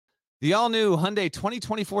The all-new Hyundai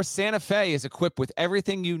 2024 Santa Fe is equipped with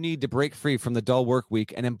everything you need to break free from the dull work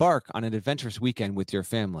week and embark on an adventurous weekend with your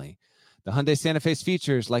family. The Hyundai Santa Fe's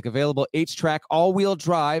features like available H-Track all-wheel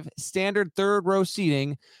drive, standard third-row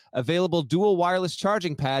seating, available dual wireless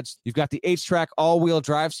charging pads. You've got the H-Track all-wheel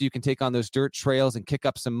drive so you can take on those dirt trails and kick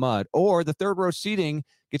up some mud. Or the third-row seating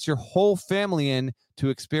gets your whole family in to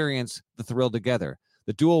experience the thrill together.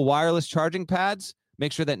 The dual wireless charging pads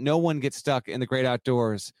make sure that no one gets stuck in the great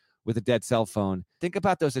outdoors with a dead cell phone. Think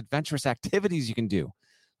about those adventurous activities you can do.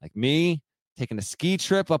 Like me, taking a ski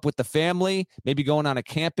trip up with the family, maybe going on a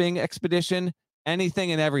camping expedition,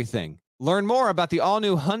 anything and everything. Learn more about the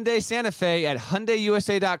all-new Hyundai Santa Fe at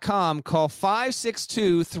HyundaiUSA.com. Call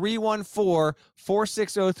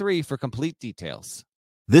 562-314-4603 for complete details.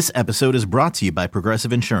 This episode is brought to you by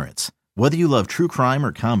Progressive Insurance. Whether you love true crime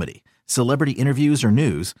or comedy, celebrity interviews or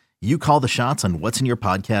news, you call the shots on what's in your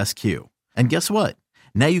podcast queue. And guess what?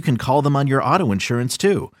 Now you can call them on your auto insurance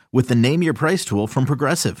too with the Name Your Price tool from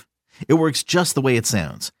Progressive. It works just the way it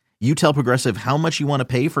sounds. You tell Progressive how much you want to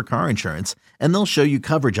pay for car insurance, and they'll show you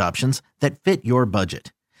coverage options that fit your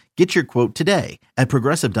budget. Get your quote today at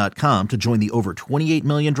Progressive.com to join the over 28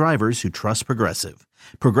 million drivers who trust Progressive.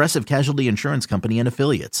 Progressive Casualty Insurance Company and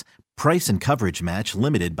Affiliates. Price and coverage match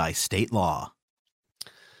limited by state law.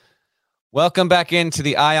 Welcome back into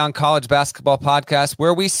the Eye on College Basketball Podcast,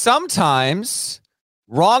 where we sometimes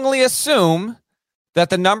wrongly assume that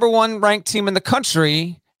the number one ranked team in the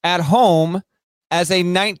country at home as a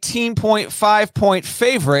 19.5 point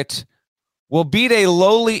favorite will beat a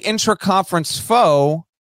lowly intra-conference foe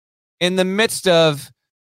in the midst of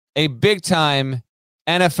a big-time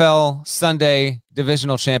NFL Sunday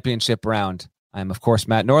divisional championship round. I'm, of course,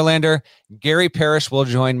 Matt Norlander. Gary Parrish will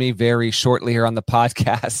join me very shortly here on the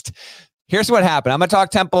podcast. Here's what happened. I'm going to talk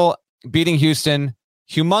Temple beating Houston.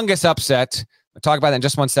 Humongous upset. I'll talk about that in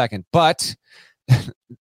just 1 second. But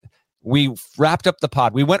we wrapped up the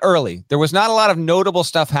pod. We went early. There was not a lot of notable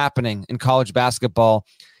stuff happening in college basketball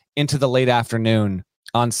into the late afternoon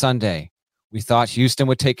on Sunday. We thought Houston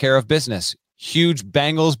would take care of business. Huge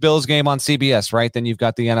Bengals-Bills game on CBS, right? Then you've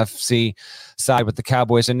got the NFC side with the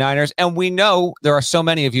Cowboys and Niners. And we know there are so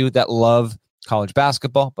many of you that love college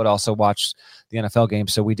basketball, but also watch the NFL game.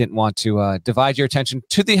 So we didn't want to divide your attention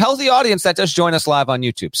to the healthy audience that does join us live on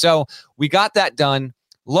YouTube. So we got that done.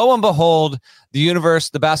 Lo and behold, the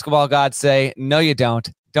universe, the basketball gods say, no, you don't.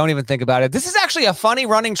 Don't even think about it. This is actually a funny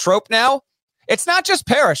running trope now. It's not just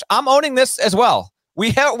Parrish. I'm owning this as well.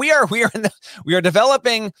 We are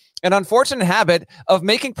developing an unfortunate habit of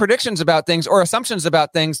making predictions about things or assumptions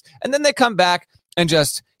about things, and then they come back and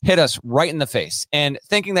just hit us right in the face. And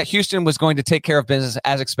thinking that Houston was going to take care of business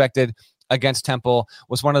as expected against Temple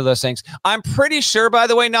was one of those things. I'm pretty sure, by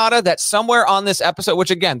the way, Nada, that somewhere on this episode, which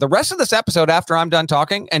again, the rest of this episode after I'm done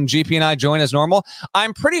talking and GP and I join as normal,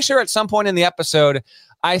 I'm pretty sure at some point in the episode,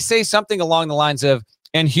 I say something along the lines of,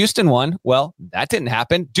 and Houston won. Well, that didn't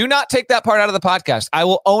happen. Do not take that part out of the podcast. I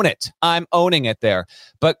will own it. I'm owning it there.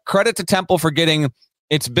 But credit to Temple for getting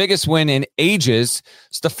its biggest win in ages.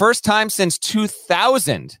 It's the first time since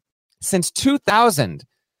 2000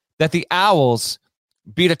 that the Owls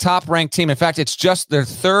beat a top-ranked team. In fact, it's just their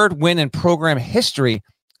third win in program history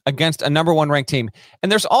against a number one ranked team.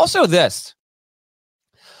 And there's also this.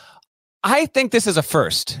 I think this is a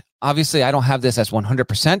first. Obviously, I don't have this as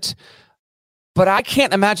 100%, but I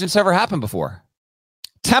can't imagine it's ever happened before.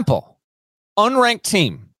 Temple, unranked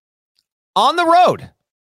team, on the road,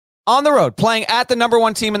 playing at the number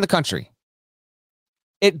one team in the country.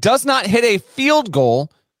 It does not hit a field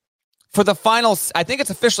goal for the final, I think it's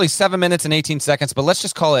officially 7 minutes and 18 seconds, but let's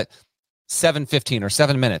just call it 7:15 or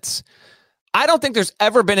 7 minutes. I don't think there's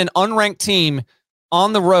ever been an unranked team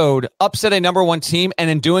on the road upset a number one team, and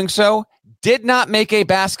in doing so, did not make a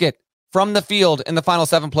basket from the field in the final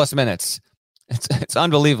 7+ minutes. It's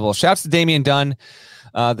unbelievable. Shouts to Damian Dunn,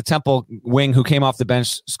 the Temple wing who came off the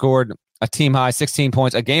bench, scored a team high 16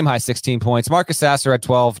 points, a game high 16 points. Marcus Sasser had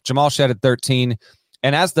 12, Jamal Shedd had 13.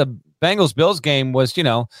 And as the Bengals-Bills game was,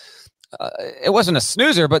 it wasn't a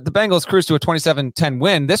snoozer, but the Bengals cruised to a 27-10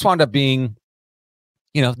 win. This wound up being,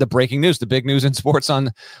 the breaking news, the big news in sports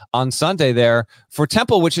on Sunday there for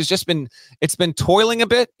Temple, which has just been toiling a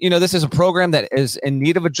bit. This is a program that is in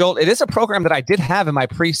need of a jolt. It is a program that I did have in my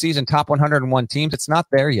preseason top 101 teams. It's not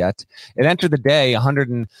there yet. It entered the day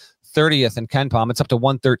 130th in KenPom. It's up to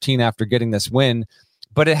 113 after getting this win.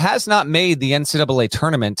 But it has not made the NCAA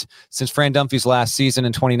tournament since Fran Dunphy's last season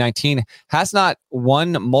in 2019. Has not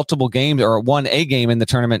won multiple games or won a game in the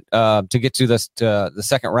tournament to get to the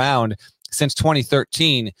second round since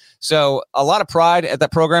 2013. So a lot of pride at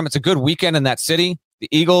that program. It's a good weekend in that city. The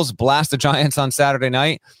Eagles blast the Giants on Saturday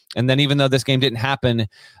night. And then even though this game didn't happen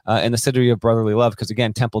in the city of brotherly love, because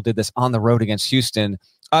again, Temple did this on the road against Houston,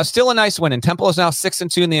 still a nice win. And Temple is now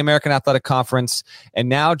 6-2 in the American Athletic Conference, and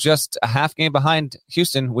now just a half game behind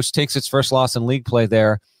Houston, which takes its first loss in league play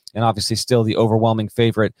there. And obviously still the overwhelming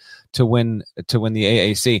favorite to win the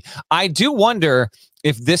AAC. I do wonder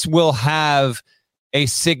if this will have a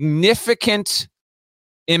significant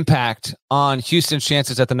impact on Houston's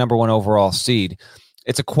chances at the number 1 overall seed.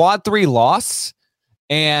 It's a quad 3 loss,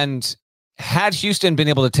 and had Houston been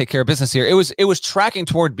able to take care of business here, it was tracking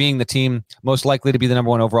toward being the team most likely to be the number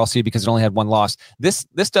 1 overall seed because it only had 1 loss. This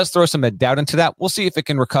does throw some doubt into that. We'll see if it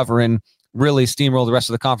can recover and really steamroll the rest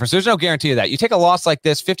of the conference. There's no guarantee of that. You take a loss like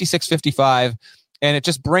this, 56-55, and it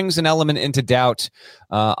just brings an element into doubt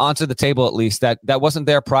onto the table, at least, that wasn't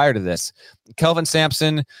there prior to this. Kelvin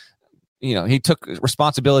Sampson, he took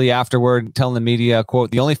responsibility afterward, telling the media,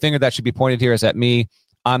 quote, "The only finger that should be pointed here is at me.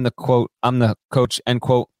 I'm the coach," end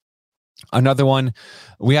quote. Another one,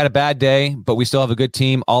 "We had a bad day, but we still have a good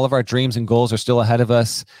team. All of our dreams and goals are still ahead of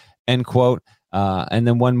us," end quote. And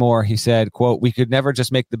then one more, he said, quote, "We could never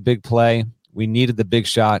just make the big play. We needed the big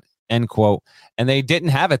shot," end quote. And they didn't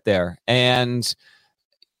have it there. And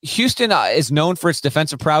Houston is known for its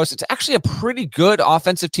defensive prowess. It's actually a pretty good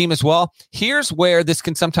offensive team as well. Here's where this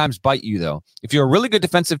can sometimes bite you, though. If you're a really good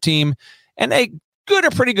defensive team and a good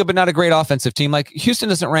or pretty good, but not a great offensive team, like Houston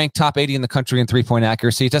doesn't rank top 80 in the country in 3-point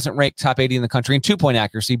accuracy. It doesn't rank top 80 in the country in 2-point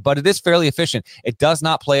accuracy, but it is fairly efficient. It does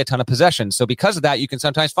not play a ton of possessions. So because of that, you can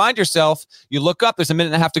sometimes find yourself, you look up, there's a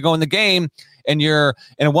minute and a half to go in the game, and you're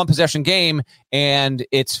in a 1-possession game, and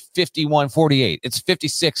it's 51-48. It's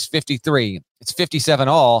 56-53. It's 57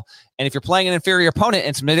 all. And if you're playing an inferior opponent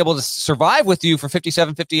and it's been able to survive with you for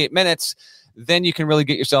 57, 58 minutes, then you can really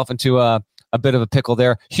get yourself into a bit of a pickle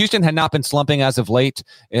there. Houston had not been slumping as of late.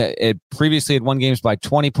 It previously had won games by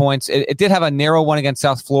 20 points. It did have a narrow one against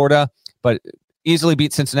South Florida, but easily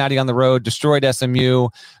beat Cincinnati on the road, destroyed SMU,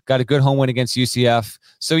 got a good home win against UCF.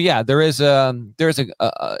 So yeah, there is a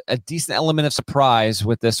decent element of surprise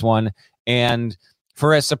with this one. And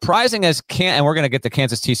for as surprising as and we're going to get to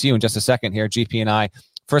Kansas TCU in just a second here, GP and I,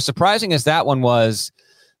 for as surprising as that one was,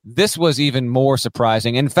 this was even more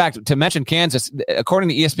surprising. In fact, to mention Kansas, according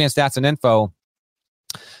to ESPN Stats and Info,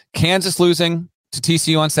 Kansas losing to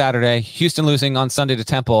TCU on Saturday, Houston losing on Sunday to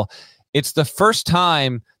Temple. It's the first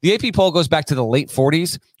time, the AP poll goes back to the late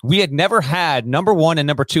 40s. We had never had number 1 and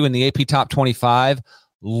number 2 in the AP top 25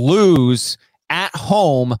 lose at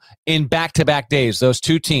home in back-to-back days. Those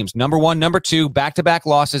two teams, number 1, number 2, back-to-back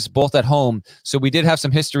losses, both at home. So we did have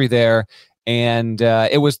some history there. And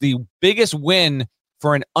it was the biggest win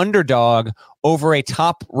for an underdog over a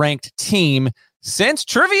top-ranked team since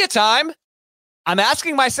trivia time. I'm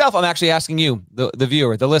asking myself, I'm actually asking you, the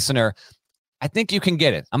viewer, the listener. I think you can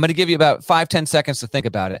get it. I'm going to give you about 5-10 seconds to think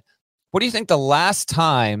about it. What do you think the last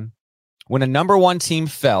time when a number 1 team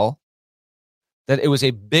fell, that it was a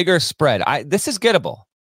bigger spread? This is gettable.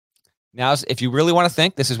 Now, if you really want to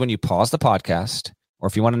think, this is when you pause the podcast, or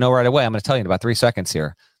if you want to know right away, I'm going to tell you in about 3 seconds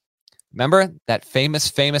here. Remember that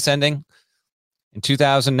famous ending in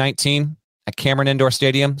 2019 at Cameron Indoor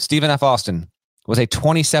Stadium? Stephen F. Austin was a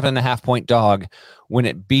 27.5-point dog when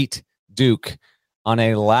it beat Duke on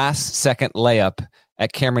a last-second layup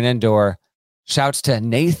at Cameron Indoor. Shouts to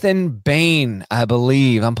Nathan Bain, I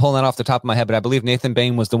believe. I'm pulling that off the top of my head, but I believe Nathan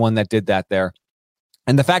Bain was the one that did that there.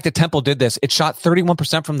 And the fact that Temple did this, it shot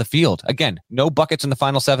 31% from the field. Again, no buckets in the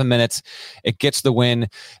final 7 minutes. It gets the win.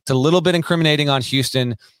 It's a little bit incriminating on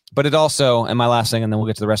Houston, but it also, and my last thing, and then we'll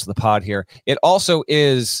get to the rest of the pod here, it also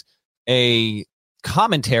is a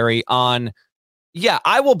commentary on, yeah,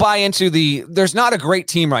 I will buy into there's not a great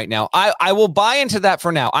team right now. I will buy into that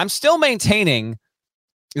for now. I'm still maintaining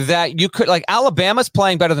that you could, like, Alabama's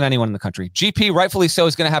playing better than anyone in the country. GP, rightfully so,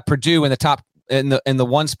 is going to have Purdue in the top, in the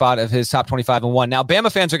 1 spot of his top 25 and 1. Now,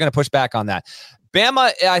 Bama fans are going to push back on that.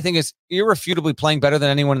 Bama, I think, is irrefutably playing better than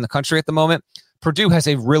anyone in the country at the moment. Purdue has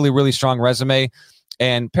a really, really strong resume.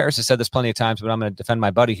 And Paris has said this plenty of times, but I'm going to defend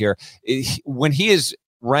my buddy here. When he is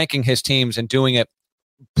ranking his teams and doing it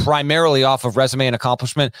primarily off of resume and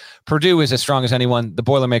accomplishment, Purdue is as strong as anyone. The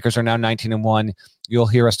Boilermakers are now 19-1. You'll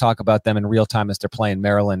hear us talk about them in real time as they're playing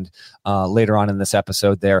Maryland later on in this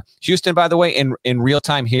episode there. Houston, by the way, in real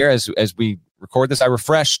time here as we record this, I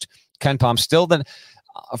refreshed KenPom. Still,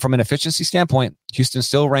 from an efficiency standpoint, Houston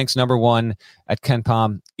still ranks number 1 at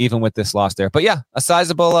KenPom, even with this loss there. But yeah, a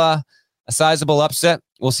sizable upset.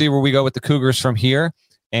 We'll see where we go with the Cougars from here,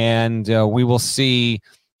 and we will see,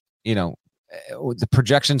 the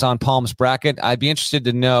projections on Palm's bracket. I'd be interested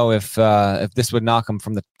to know if this would knock them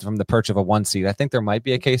from the perch of a 1 seed. I think there might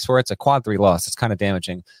be a case for it. It's a quad 3 loss. It's kind of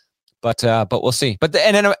damaging, but we'll see. But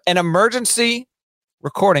an emergency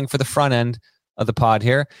recording for the front end of the pod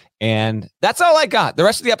here, and that's all I got. The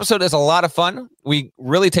rest of the episode is a lot of fun. We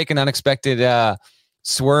really take an unexpected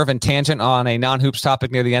swerve and tangent on a non-hoops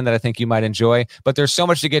topic near the end that I think you might enjoy. But there's so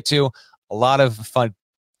much to get to. A lot of fun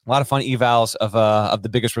evals of the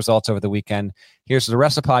biggest results over the weekend. Here's the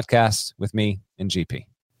rest of the podcast with me and GP.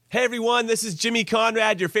 Hey everyone, this is Jimmy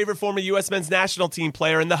Conrad, your favorite former U.S. men's national team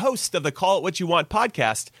player and the host of the Call It What You Want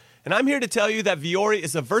podcast. And I'm here to tell you that Vuori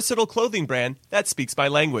is a versatile clothing brand that speaks my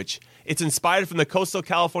language. It's inspired from the coastal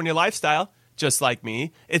California lifestyle, just like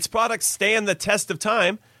me. Its products stand the test of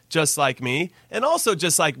time, just like me. And also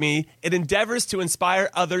just like me, it endeavors to inspire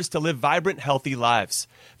others to live vibrant, healthy lives.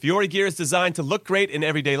 Vuori gear is designed to look great in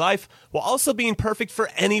everyday life while also being perfect for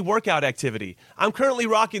any workout activity. I'm currently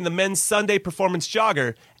rocking the men's Sunday Performance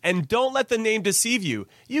Jogger, and don't let the name deceive you.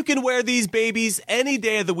 You can wear these babies any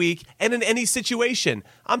day of the week and in any situation.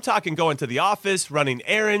 I'm talking going to the office, running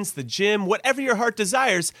errands, the gym, whatever your heart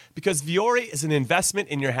desires, because Vuori is an investment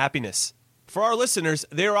in your happiness. For our listeners,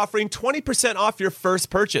 they are offering 20% off your first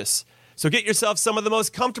purchase. So get yourself some of the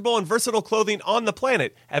most comfortable and versatile clothing on the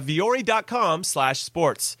planet at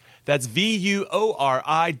vuori.com/sports. That's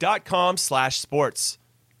VUORI.com/sports.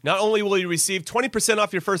 Not only will you receive 20%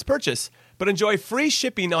 off your first purchase, but enjoy free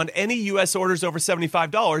shipping on any U.S. orders over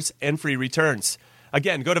 $75 and free returns.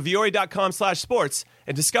 Again, go to vuori.com/sports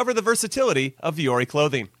and discover the versatility of Vuori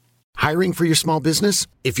clothing. Hiring for your small business?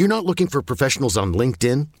 If you're not looking for professionals on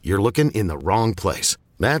LinkedIn, you're looking in the wrong place.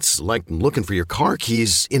 That's like looking for your car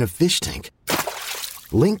keys in a fish tank.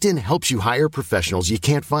 LinkedIn helps you hire professionals you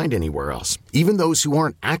can't find anywhere else, even those who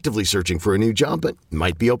aren't actively searching for a new job but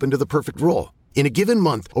might be open to the perfect role. In a given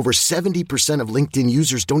month, over 70% of LinkedIn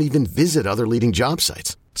users don't even visit other leading job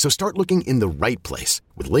sites. So start looking in the right place.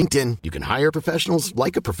 With LinkedIn, you can hire professionals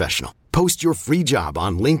like a professional. Post your free job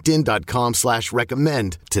on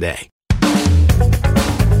linkedin.com/recommend today.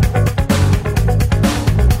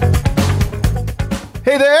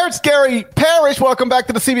 Hey there, it's Gary Parrish. Welcome back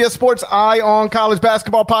to the CBS Sports Eye on College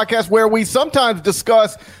Basketball podcast, where we sometimes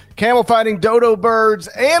discuss camel fighting, dodo birds,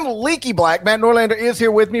 and leaky black. Matt Norlander is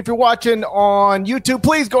here with me. If you're watching on YouTube,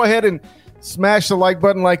 please go ahead and smash the like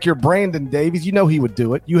button like you're Brandon Davies. You know he would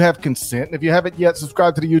do it. You have consent. And if you haven't yet,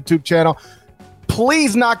 subscribe to the YouTube channel.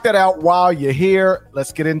 Please knock that out while you're here.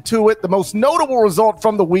 Let's get into it. The most notable result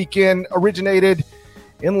from the weekend originated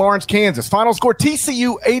in Lawrence, Kansas. Final score,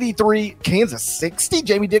 TCU 83, Kansas 60.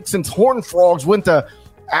 Jamie Dixon's Horned Frogs went to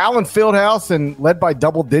Allen Fieldhouse and led by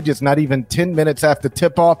double digits, not even 10 minutes after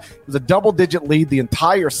tip-off. It was a double-digit lead the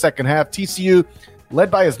entire second half. TCU led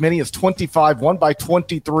by as many as 25, won by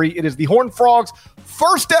 23. It is the Horned Frogs'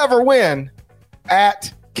 first ever win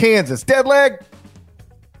at Kansas. Dead leg,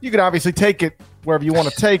 you can obviously take it wherever you want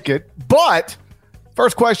to take it. But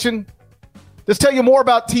first question, does it tell you more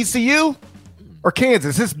about TCU or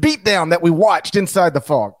Kansas? This beatdown that we watched inside the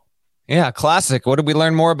Fog. Yeah, classic. What did we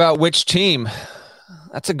learn more about which team?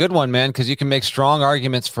 That's a good one, man, because you can make strong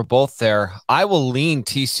arguments for both there. I will lean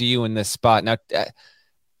TCU in this spot. Now,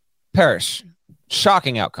 Parrish,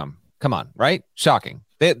 shocking outcome. Come on, right? Shocking.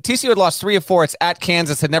 TCU had lost 3 of 4. It's at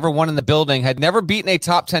Kansas, had never won in the building, had never beaten a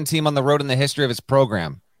top 10 team on the road in the history of its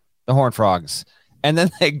program, the Horned Frogs. And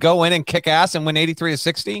then they go in and kick ass and win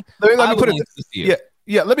 83-60. Let me put it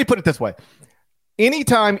let me put it this way.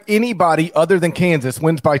 Anytime anybody other than Kansas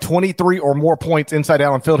wins by 23 or more points inside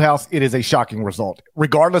Allen Fieldhouse, it is a shocking result,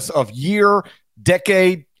 regardless of year,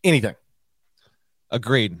 decade, anything.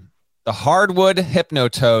 Agreed. The hardwood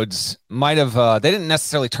Hypnotoads might have they didn't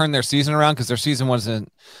necessarily turn their season around because their season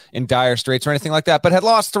wasn't in dire straits or anything like that, but had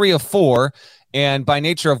lost 3 of 4, and by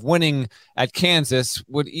nature of winning at Kansas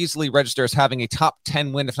would easily register as having a top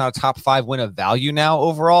 10 win, if not a top 5 win of value now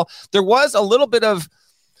overall. There was a little bit of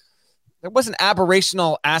there was an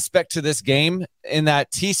aberrational aspect to this game in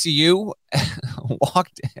that TCU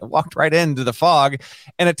walked right into the Fog,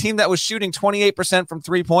 and a team that was shooting 28% from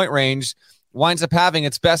 3-point range winds up having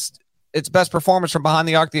its best performance from behind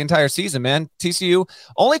the arc the entire season, man. TCU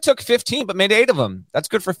only took 15, but made 8 of them. That's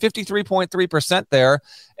good for 53.3% there.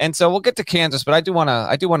 And so we'll get to Kansas, but I do want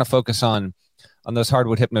to focus on those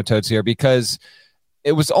hardwood Hypnotoads here, because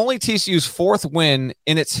it was only TCU's 4th win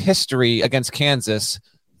in its history against Kansas.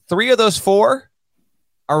 3 of those 4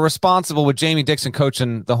 are responsible with Jamie Dixon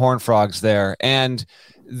coaching the Horned Frogs there. And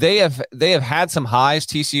they have had some highs,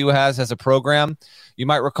 TCU has, as a program. You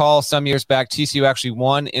might recall some years back, TCU actually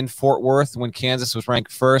won in Fort Worth when Kansas was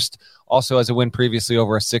ranked 1st, also as a win previously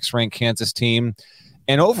over a 6th-ranked Kansas team.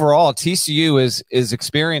 And overall, TCU is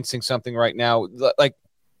experiencing something right now. Like,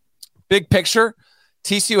 big picture,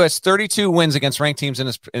 TCU has 32 wins against ranked teams in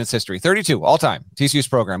its history. 32 all time, TCU's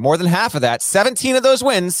program. More than half of that, 17 of those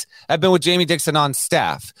wins have been with Jamie Dixon on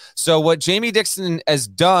staff. So what Jamie Dixon has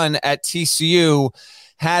done at TCU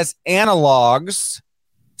has analogs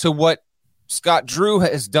to what Scott Drew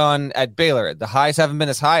has done at Baylor. The highs haven't been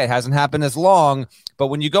as high. It hasn't happened as long. But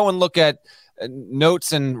when you go and look at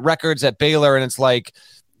notes and records at Baylor, and it's like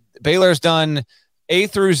Baylor's done A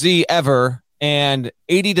through Z ever, and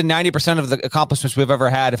 80 to 90% of the accomplishments we've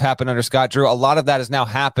ever had have happened under Scott Drew. A lot of that is now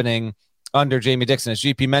happening under Jamie Dixon, as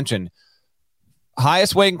GP mentioned.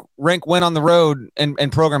 Highest rank win on the road in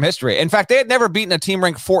program history. In fact, they had never beaten a team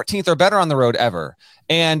ranked 14th or better on the road ever.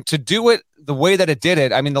 And to do it the way that it did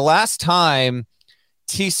it, I mean, the last time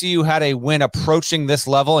TCU had a win approaching this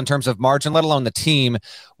level in terms of margin, let alone the team,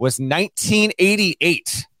 was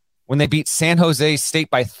 1988 when they beat San Jose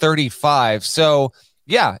State by 35. So,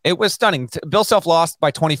 yeah, it was stunning. Bill Self lost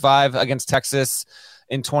by 25 against Texas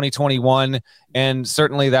in 2021, and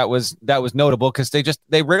certainly that was notable because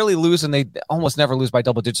they rarely lose, and they almost never lose by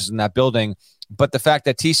double digits in that building. But the fact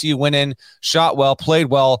that TCU went in, shot well, played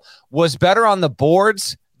well, was better on the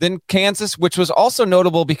boards than Kansas, which was also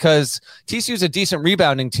notable because TCU is a decent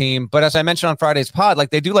rebounding team. But as I mentioned on Friday's pod, like,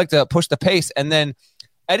 they do like to push the pace, and then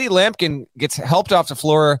Eddie Lampkin gets helped off the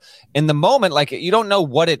floor in the moment. Like, you don't know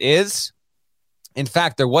what it is. In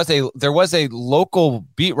fact, there was a local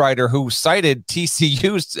beat writer who cited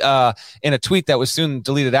TCU's in a tweet that was soon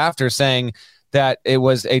deleted after, saying that it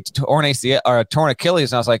was a torn ACL or a torn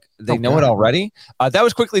Achilles. And I was like, they know it already? That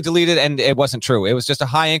was quickly deleted, and it wasn't true. It was just a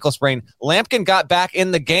high ankle sprain. Lampkin got back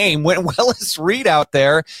in the game, went Willis Reed out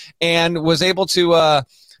there, and was able to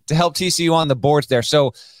help TCU on the boards there.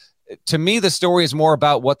 So to me, the story is more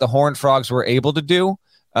about what the Horned Frogs were able to do.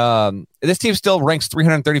 This team still ranks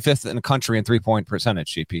 335th in the country in 3-point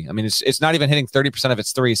percentage, GP. I mean, it's not even hitting 30% of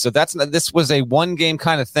its threes. So this was a one game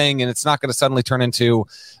kind of thing, and it's not going to suddenly turn into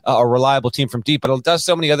a reliable team from deep, but it does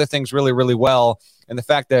so many other things really, really well. And the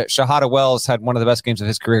fact that Shahada Wells had one of the best games of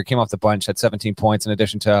his career, came off the bench, had 17 points in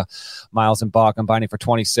addition to Miles and Bach combining for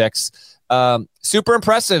 26. Super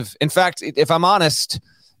impressive. In fact, if I'm honest,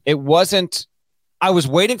 I was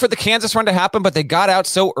waiting for the Kansas run to happen, but they got out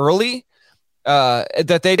so early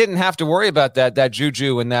that they didn't have to worry about that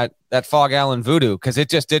juju and that Fog Allen voodoo, because it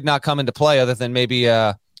just did not come into play, other than maybe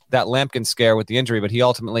that Lampkin scare with the injury. But he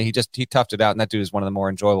ultimately he toughed it out, and that dude is one of the more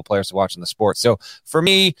enjoyable players to watch in the sport. So for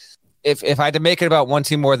me, if I had to make it about one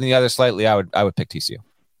team more than the other slightly, I would pick TCU.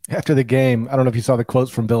 After the game, I don't know if you saw the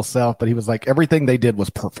quotes from Bill Self, but he was like, everything they did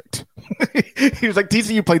was perfect. He was like,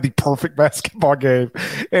 TCU played the perfect basketball game,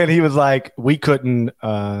 and he was like, we couldn't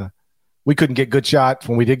get good shots.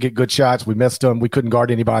 When we did get good shots, we missed them. We couldn't guard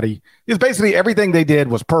anybody. It's basically everything they did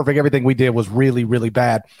was perfect. Everything we did was really, really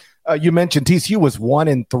bad. You mentioned TCU was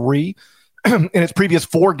 1-3 in its previous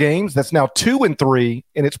 4 games. That's now 2-3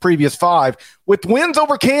 in its previous 5, with wins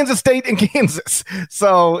over Kansas State and Kansas.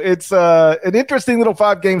 So it's an interesting little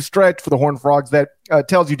 5-game stretch for the Horned Frogs that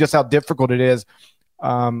tells you just how difficult it is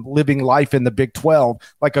living life in the Big 12.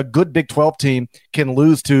 Like, a good Big 12 team can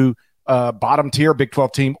lose to bottom tier Big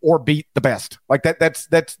 12 team or beat the best. Like that's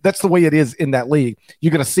the way it is in that league.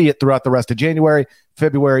 You're going to see it throughout the rest of January,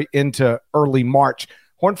 February, into early March.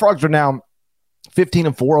 Horned Frogs are now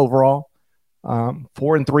 15-4 overall,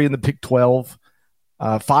 4-3 in the Big 12,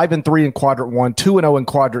 5-3 in Quadrant 1, 2-0 in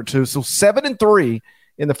Quadrant 2. So 7-3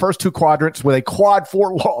 in the first 2 quadrants, with a quad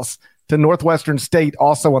 4 loss to Northwestern State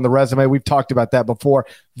also on the resume. We've talked about that before.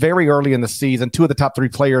 Very early in the season, 2 of the top 3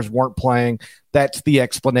 players weren't playing. That's the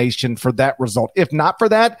explanation for that result. If not for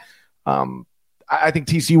that, I think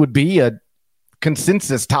TCU would be a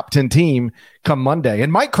consensus top 10 team come Monday,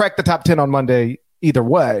 and might crack the top 10 on Monday either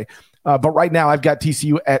way. But right now I've got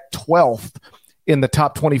TCU at 12th in the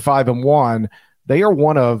top 25-1. They are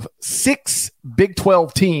one of 6 Big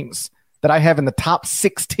 12 teams that I have in the top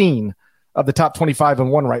 16 of the top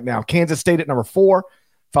 25-1 right now. Kansas State at number 4,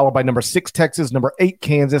 followed by number 6 Texas, number 8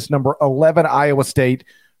 Kansas, number 11 Iowa State,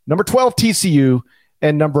 number 12 TCU,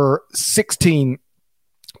 and number 16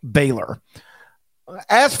 Baylor.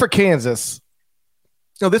 As for Kansas,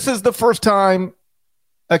 this is the first time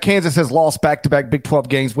Kansas has lost back-to-back Big 12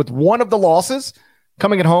 games, with one of the losses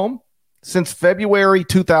coming at home since February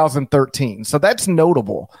 2013. So that's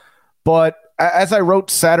notable. But as I wrote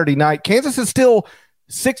Saturday night, Kansas is still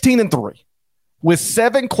 16-3 with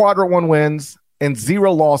 7 Quadrant 1 wins and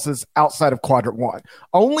 0 losses outside of Quadrant 1.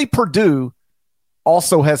 Only Purdue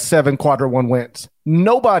also has 7 Quadrant 1 wins.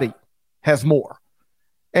 Nobody has more.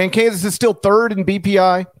 And Kansas is still 3rd in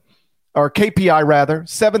BPI, or KPI rather,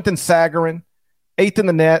 7th in Sagarin, 8th in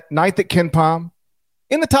the net, 9th at KenPom,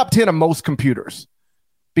 in the top 10 of most computers.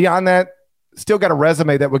 Beyond that, still got a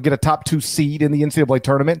resume that would get a top 2 seed in the NCAA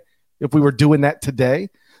tournament if we were doing that today.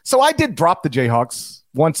 So I did drop the Jayhawks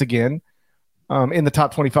once again in the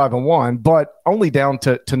top 25-1, but only down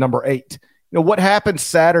to number 8. You know, what happened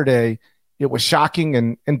Saturday, it was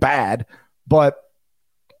shocking and bad, but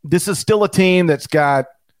this is still a team that's got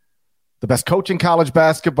the best coach in college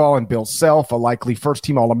basketball and Bill Self, a likely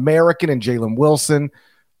first-team All-American in Jalen Wilson,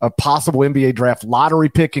 a possible NBA draft lottery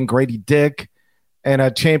pick in Grady Dick, and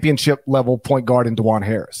a championship-level point guard in DeJuan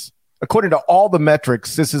Harris. According to all the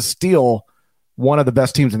metrics, this is still one of the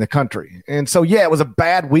best teams in the country. And so, yeah, it was a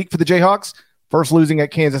bad week for the Jayhawks, first losing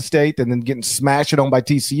at Kansas State and then getting smashed on by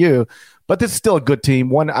TCU. But this is still a good team,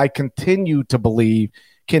 one I continue to believe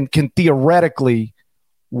can theoretically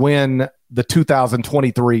win the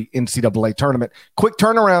 2023 NCAA tournament. Quick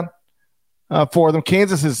turnaround for them.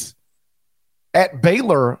 Kansas is at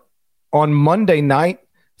Baylor on Monday night.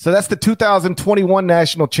 So that's the 2021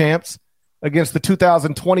 national champs against the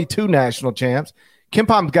 2022 national champs.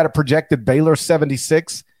 KenPom's got a projected Baylor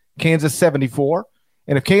 76, Kansas 74.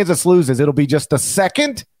 And if Kansas loses, it'll be just the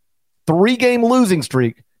second 3-game losing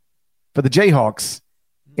streak for the Jayhawks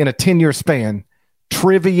in a 10-year span.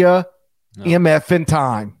 Trivia, MF in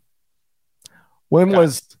time. When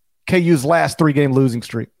was KU's last 3-game losing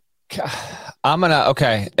streak?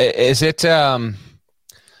 Okay. Is it, so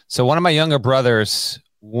one of my younger brothers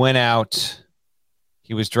went out,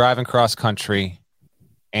 he was driving cross country,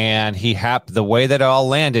 and the way that it all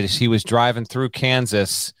landed is he was driving through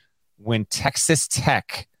Kansas when Texas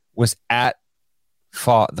Tech was at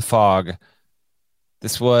the Fog.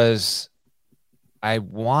 This was, I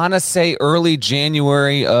want to say, early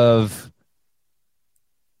January of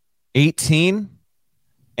 18,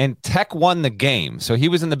 and Tech won the game. So he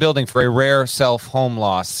was in the building for a rare self-home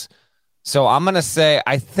loss. So I'm going to say,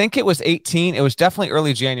 I think it was 18. It was definitely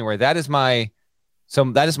early January. That is my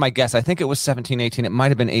guess. I think it was 17, 18. It might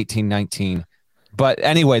have been 18, 19. But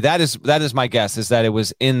anyway, that is my guess, is that it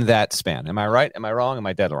was in that span. Am I right? Am I wrong? Am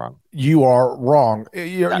I dead wrong? You are wrong.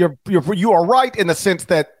 You are right in the sense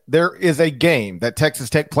that there is a game that Texas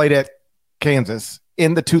Tech played at Kansas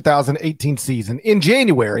in the 2018 season in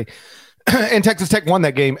January, and Texas Tech won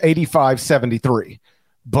that game 85-73.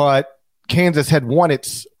 But Kansas had won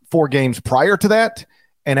its 4 games prior to that,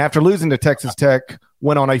 and after losing to Texas Tech,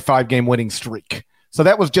 went on a 5-game winning streak. So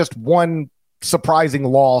that was just one surprising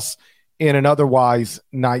loss in an otherwise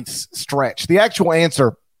nice stretch. The actual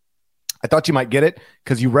answer, I thought you might get it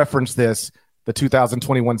because you referenced the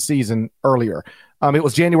 2021 season earlier. It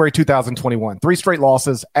was January 2021. 3 straight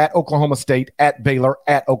losses at Oklahoma State, at Baylor,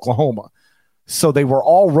 at Oklahoma. So they were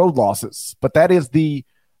all road losses. But that is the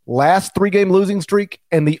last 3-game losing streak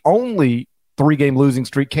and the only 3-game losing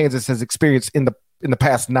streak Kansas has experienced in the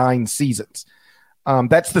past 9 seasons.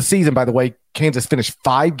 That's the season, by the way. Kansas finished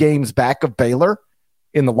 5 games back of Baylor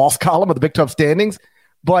in the loss column of the Big 12 standings.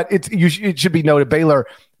 But it should be noted, Baylor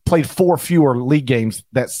played 4 fewer league games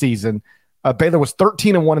that season. Baylor was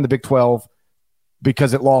 13-1 in the Big 12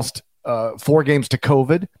 because it lost 4 games to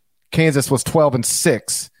COVID. Kansas was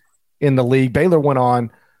 12-6 in the league. Baylor went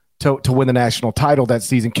on to win the national title that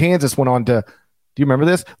season. Kansas went on to, do you remember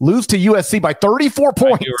this? Lose to USC by 34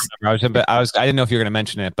 points. I didn't know if you were going to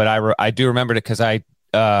mention it, but I do remember it because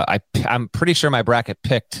I'm pretty sure my bracket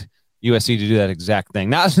picked USC to do that exact thing.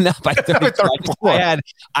 Not by 34.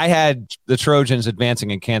 I had the Trojans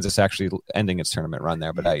advancing and Kansas actually ending its tournament run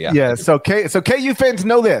there. But yeah. So KU fans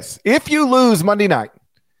know this: if you lose Monday night,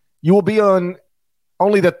 you will be on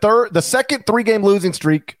only the second 3-game losing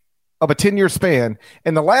streak of a 10-year span.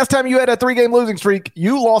 And the last time you had a 3-game losing streak,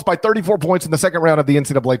 you lost by 34 points in the second round of the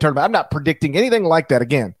NCAA tournament. I'm not predicting anything like that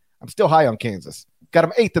again. I'm still high on Kansas. Got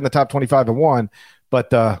them 8th in the top 25-1, but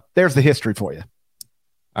there's the history for you.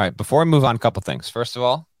 All right, before we move on, a couple things. First of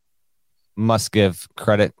all, must give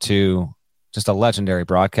credit to just a legendary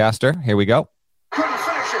broadcaster. Here we go.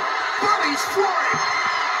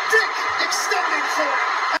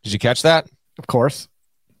 Did you catch that? Of course.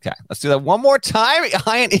 Okay, let's do that one more time.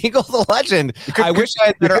 Ian Eagle, the legend. I wish I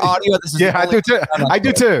had better audio. Yeah, I do too. I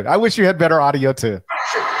do too. I wish you had better audio too.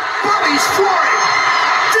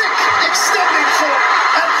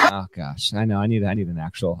 Oh gosh, I know. I need an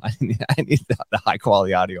actual. I need the high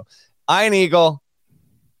quality audio. Ian Eagle,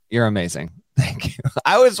 you're amazing. Thank you.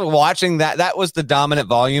 I was watching that. That was the dominant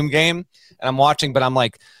volume game, and I'm watching, but I'm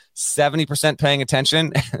like 70% paying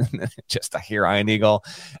attention. Just I hear Ian Eagle,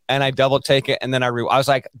 and I double take it, and then I was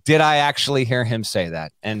like, did I actually hear him say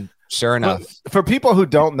that? And Sure enough. But for people who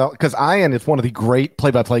don't know, because Ian is one of the great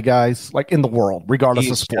play-by-play guys like in the world, regardless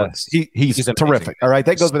of sports. He's terrific. All right.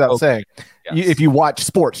 That goes without saying. Yes. If you watch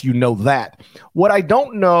sports, you know that. What I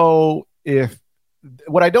don't know if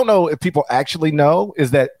people actually know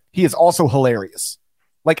is that he is also hilarious.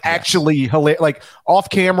 Like actually hilarious, like off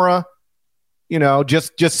camera,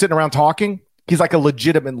 just sitting around talking. He's like a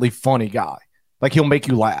legitimately funny guy. Like he'll make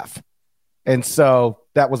you laugh. And so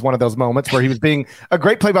that was one of those moments where he was being a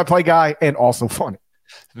great play-by-play guy and also funny.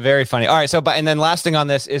 Very funny. All right. So, and then last thing on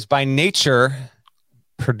this is by nature,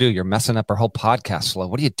 Purdue, you're messing up our whole podcast flow.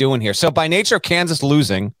 What are you doing here? So by nature, Kansas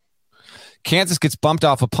losing. Kansas gets bumped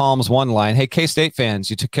off of Palm's one line. Hey, K-State fans,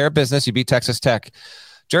 you took care of business. You beat Texas Tech.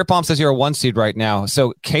 Jared Palm says you're a 1 seed right now.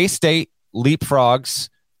 So K-State leapfrogs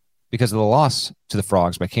because of the loss to the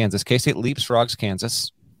Frogs by Kansas. K-State leapfrogs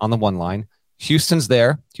Kansas on the one line. Houston's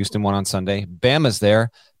there. Houston won on Sunday. Bama's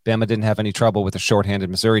there. Bama didn't have any trouble with a shorthanded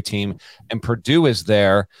Missouri team. And Purdue is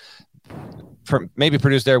there. Maybe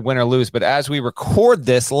Purdue's there, win or lose. But as we record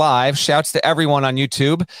this live, shouts to everyone on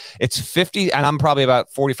YouTube. It's 50, and I'm probably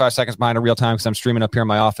about 45 seconds behind in real time because I'm streaming up here in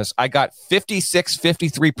my office. I got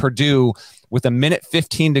 56-53 Purdue with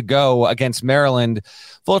 1:15 to go against Maryland.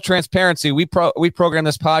 Full transparency, we programmed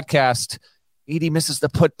this podcast. Edie misses the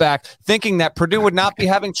putback, thinking that Purdue would not be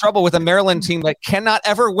having trouble with a Maryland team that cannot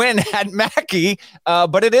ever win at Mackey.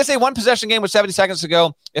 But it is a one-possession game with 70 seconds to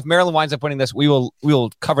go. If Maryland winds up winning this, we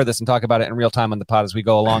will cover this and talk about it in real time on the pod as we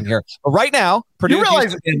go along here. But right now, Purdue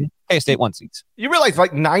in K-State 1 seeds. You realize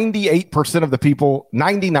like 98% of the people,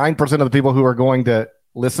 99% of the people who are going to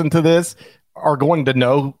listen to this are going to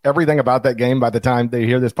know everything about that game by the time they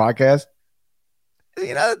hear this podcast?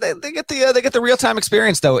 They get the real time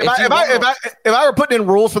experience though. If I were putting in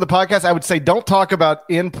rules for the podcast, I would say don't talk about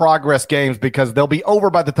in progress games because they'll be over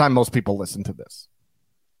by the time most people listen to this.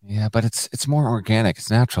 Yeah, but it's more organic. It's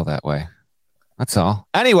natural that way. That's all.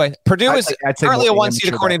 Anyway, Purdue is currently a 1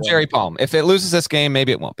 seed according to Jerry Palm. If it loses this game,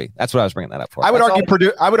 maybe it won't be. That's what I was bringing that up for. I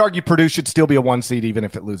would argue Purdue should still be a 1 seed even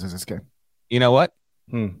if it loses this game. You know what?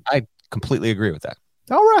 I completely agree with that.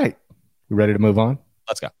 All right, you ready to move on?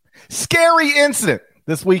 Let's go. Scary incident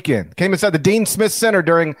this weekend came inside the Dean Smith Center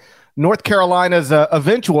during North Carolina's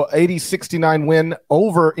eventual 80-69 win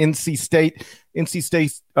over NC State. NC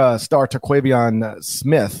State star Taquavion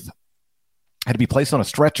Smith had to be placed on a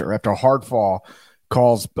stretcher after a hard fall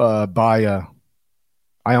caused by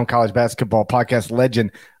Ion College Basketball podcast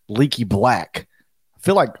legend Leaky Black. I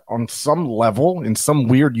feel like on some level, in some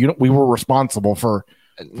weird unit, we were responsible for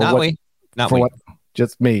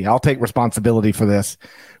just me. I'll take responsibility for this.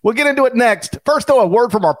 We'll get into it next. First, though, a word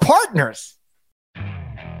from our partners.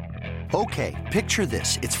 Okay, picture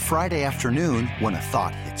this. It's Friday afternoon when a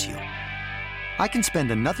thought hits you. I can spend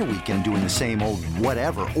another weekend doing the same old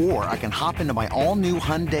whatever, or I can hop into my all-new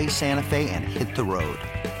Hyundai Santa Fe and hit the road.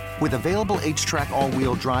 With available H-Track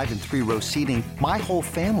all-wheel drive and 3-row seating, my whole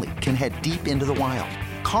family can head deep into the wild.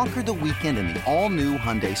 Conquer the weekend in the all-new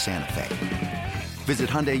Hyundai Santa Fe.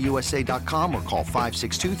 Visit HyundaiUSA.com or call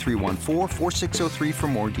 562-314-4603 for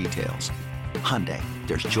more details. Hyundai,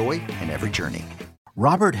 there's joy in every journey.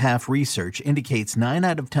 Robert Half research indicates 9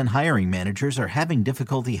 out of 10 hiring managers are having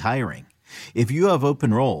difficulty hiring. If you have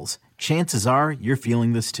open roles, chances are you're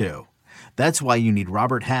feeling this too. That's why you need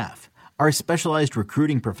Robert Half. Our specialized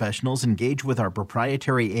recruiting professionals engage with our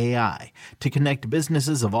proprietary AI to connect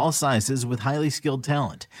businesses of all sizes with highly skilled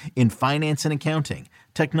talent in finance and accounting,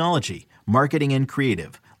 technology, marketing and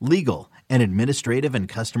creative, legal, and administrative and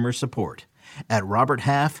customer support. At Robert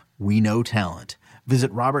Half, we know talent.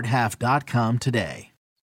 Visit roberthalf.com today.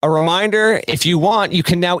 A reminder, if you want, you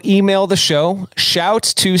can now email the show,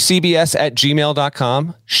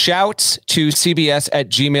 shouts2cbs@gmail.com,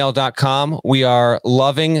 shouts2cbs@gmail.com. We are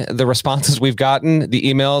loving the responses we've gotten, the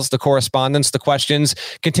emails, the correspondence, the questions.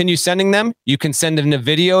 Continue sending them. You can send in a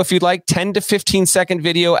video if you'd like, 10 to 15 second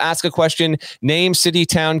video, ask a question, name, city,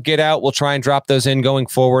 town, get out. We'll try and drop those in going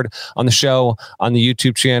forward on the show, on the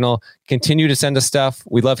YouTube channel. Continue to send us stuff.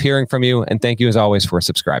 We love hearing from you. And thank you as always for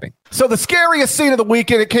subscribing. So the scariest scene of the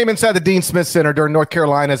weekend, it came inside the Dean Smith Center during North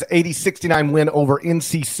Carolina's 80-69 win over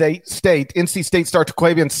NC State. NC State star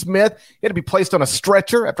Taquavion Smith had to be placed on a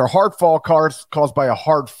stretcher after a hard fall caused by a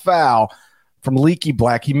hard foul from Leaky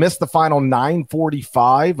Black. He missed the final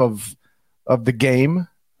 9:45 of the game.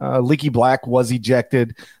 Leaky Black was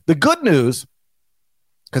ejected. The good news,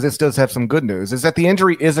 because this does have some good news, is that the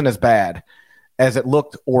injury isn't as bad as it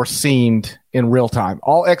looked or seemed in real time.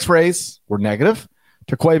 All x-rays were negative.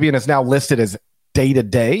 Taquavion is now listed as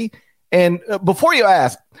day-to-day. And before you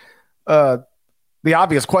ask the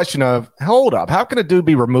obvious question of, hold up, how can a dude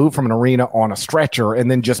be removed from an arena on a stretcher and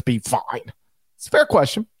then just be fine? It's a fair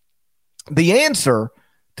question. The answer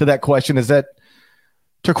to that question is that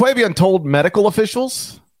Terquavion told medical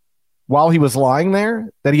officials while he was lying there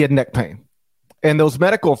that he had neck pain. And those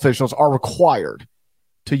medical officials are required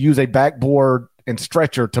to use a backboard and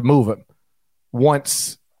stretcher to move him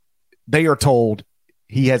once they are told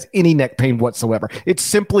he has any neck pain whatsoever. It's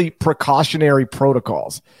simply precautionary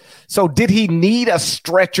protocols. So did he need a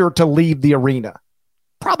stretcher to leave the arena?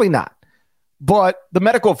 Probably not. But the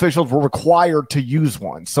medical officials were required to use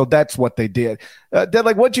one. So that's what they did.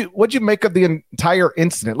 Like, what'd you make of the entire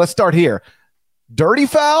incident? Let's start here. Dirty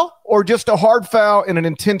foul or just a hard foul in an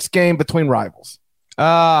intense game between rivals?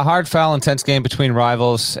 Hard foul, intense game between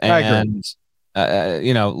rivals. And,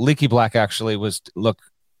 Leaky Black actually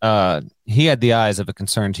he had the eyes of a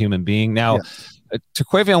concerned human being. Now,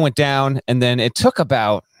 Terquavion went down, and then it took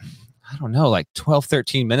about, 12,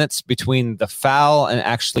 13 minutes between the foul and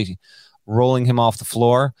actually rolling him off the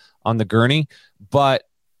floor on the gurney. But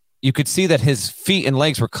you could see that his feet and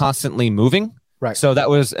legs were constantly moving. Right. So that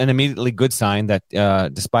was an immediately good sign that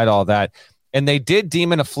despite all that, and they did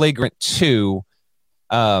deem it a flagrant 2.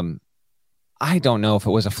 I don't know if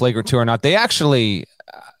it was a flagrant 2 or not. They actually,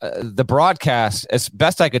 the broadcast, as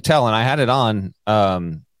best I could tell, and I had it on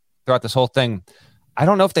throughout this whole thing, I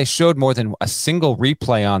don't know if they showed more than a single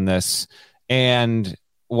replay on this, and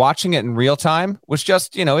watching it in real time was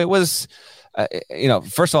just, it was,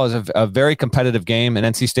 first of all, it was a very competitive game,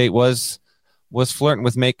 and NC State was flirting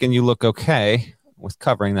with making you look okay with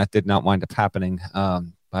covering. That did not wind up happening,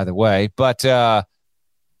 by the way. But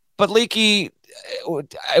Leaky,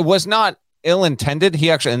 it was not ill-intended. He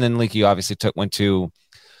actually, and then Leaky obviously went to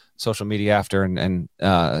social media after and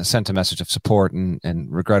sent a message of support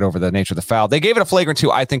and regret over the nature of the foul. They gave it a flagrant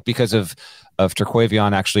 2, I think, because of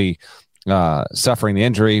Terquavion actually suffering the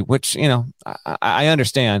injury, which, I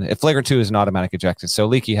understand. If flagrant 2 is an automatic ejected, so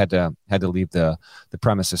Leaky had to leave the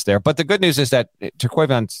premises there. But the good news is that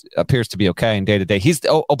Terquavion appears to be okay in day to day.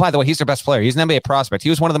 By the way, he's their best player. He's an NBA prospect.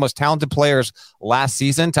 He was one of the most talented players last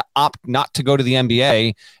season to opt not to go to the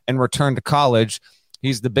NBA and return to college.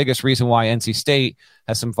 He's the biggest reason why NC State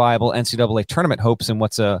has some viable NCAA tournament hopes in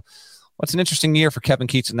what's an interesting year for Kevin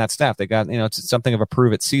Keatts and that staff. They got, it's something of a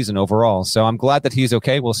prove-it season overall. So I'm glad that he's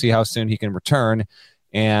okay. We'll see how soon he can return.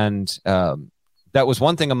 And that was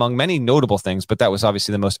one thing among many notable things, but that was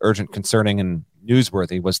obviously the most urgent, concerning, and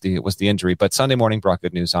newsworthy was the injury. But Sunday morning brought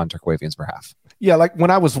good news on Terquavion's behalf. Yeah, like when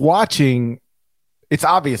I was watching, it's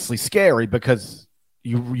obviously scary because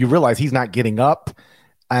you realize he's not getting up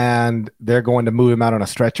and they're going to move him out on a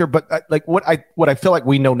stretcher. But what I feel like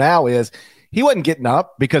we know now is he wasn't getting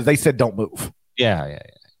up because they said don't move. Yeah.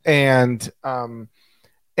 And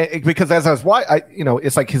because as I was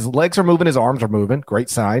it's like his legs are moving, his arms are moving. Great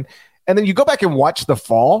sign. And then you go back and watch the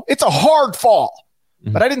fall. It's a hard fall,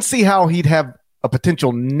 but I didn't see how he'd have a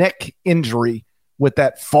potential neck injury with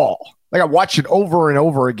that fall. Like I watched it over and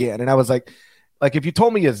over again, and I was like if you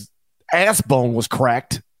told me his ass bone was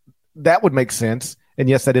cracked, that would make sense. And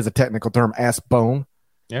yes, that is a technical term, ass bone.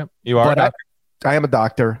 Yeah, you are. But I am a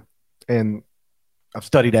doctor, and I've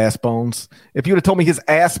studied ass bones. If you would have told me his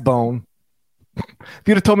ass bone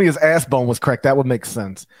was cracked, that would make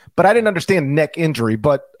sense. But I didn't understand neck injury.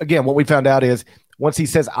 But again, what we found out is once he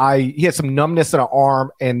says he has some numbness in an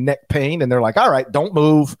arm and neck pain, and they're like, all right, don't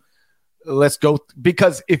move. Let's go.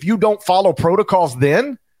 Because if you don't follow protocols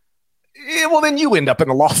then you end up in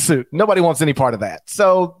a lawsuit. Nobody wants any part of that.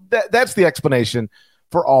 So that's the explanation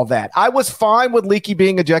for all that. I was fine with Leaky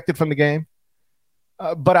being ejected from the game.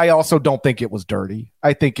 But I also don't think it was dirty.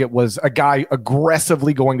 I think it was a guy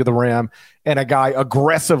aggressively going to the rim and a guy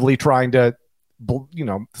aggressively trying to,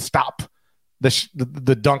 stop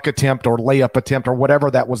the dunk attempt or layup attempt or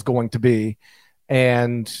whatever that was going to be.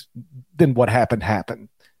 And then what happened.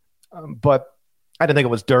 But I didn't think it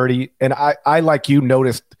was dirty. And I like you,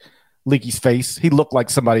 noticed Leaky's face. He looked like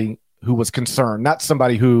somebody who was concerned, not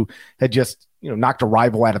somebody who had just, knocked a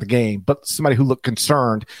rival out of the game, but somebody who looked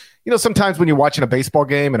concerned. Sometimes when you're watching a baseball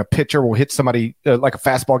game and a pitcher will hit somebody like a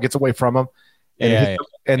fastball gets away from them, and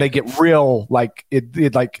they get real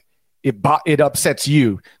it upsets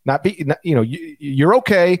you. You're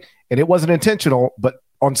okay, and it wasn't intentional, but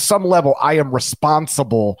on some level, I am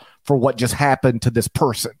responsible for what just happened to this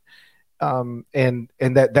person, and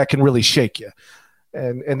that can really shake you,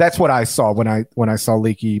 and that's what I saw when I saw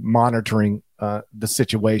Leaky monitoring the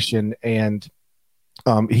situation. And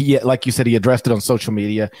he, like you said, he addressed it on social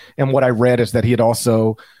media. And what I read is that he had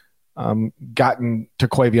also gotten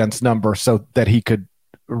Terquavion's number so that he could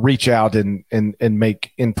reach out and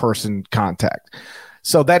make in-person contact.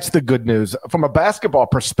 So that's the good news. From a basketball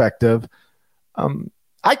perspective,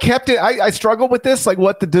 I kept it. I struggled with this, like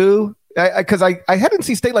what to do. because I had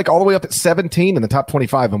NC State like all the way up at 17 in the top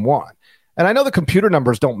 25 and won. And I know the computer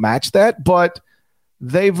numbers don't match that, but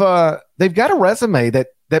they've got a resume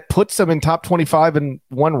that puts them in top 25 and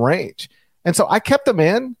one range. And so I kept them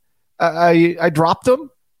in. I dropped them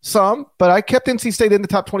some, but I kept NC State in the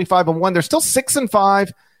top 25 and one. They're still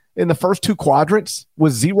 6-5 in the first two quadrants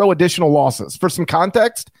with 0 additional losses. For some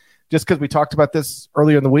context, just because we talked about this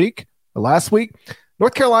earlier in the week, or last week,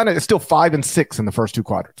 North Carolina is still 5-6 in the first two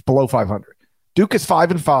quadrants, below 500. Duke is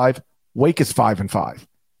 5-5. Wake is 5-5.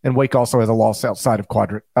 And Wake also has a loss outside of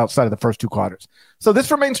the first two quadrants. So this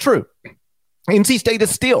remains true. NC State is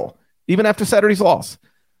still, even after Saturday's loss,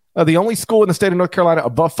 the only school in the state of North Carolina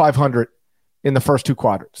above 500 in the first two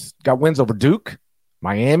quadrants. Got wins over Duke,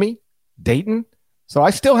 Miami, Dayton. So I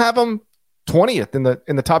still have them 20th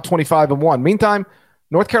in the top 25 and one. Meantime,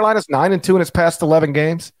 North Carolina's 9-2 in its past 11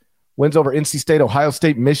 games. Wins over NC State, Ohio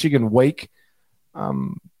State, Michigan, Wake.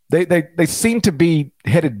 They seem to be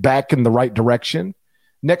headed back in the right direction.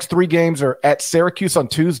 Next 3 games are at Syracuse on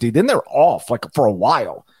Tuesday. Then they're off like for a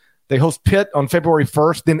while. They host Pitt on February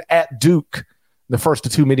 1st, then at Duke, the first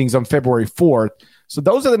of 2 meetings on February 4th. So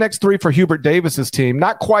those are the next 3 for Hubert Davis's team.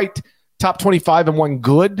 Not quite top 25 and one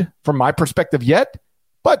good from my perspective yet,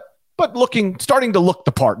 but starting to look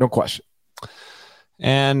the part, no question.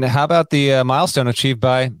 And how about the milestone achieved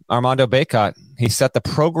by Armando Bacot? He set the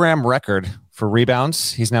program record for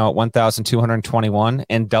rebounds. He's now at 1,221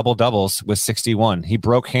 and double-doubles with 61. He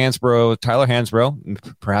broke Tyler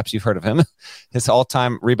Hansbrough, perhaps you've heard of him, his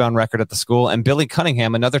all-time rebound record at the school. And Billy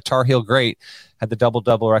Cunningham, another Tar Heel great, had the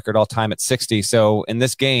double-double record all-time at 60. So in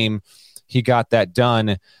this game, he got that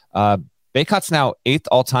done. Bacot's now 8th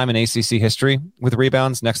all-time in ACC history with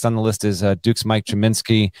rebounds. Next on the list is Duke's Mike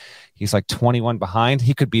Jaminski. He's like 21 behind.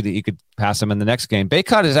 He could pass him in the next game.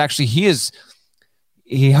 Bacot is actually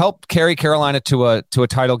he helped carry Carolina to a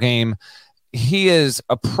title game. He is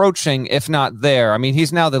approaching, if not there. I mean,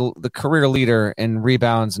 he's now the career leader in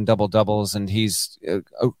rebounds and double-doubles, and he's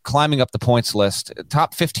climbing up the points list.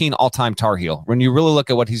 Top 15 all-time Tar Heel. When you really look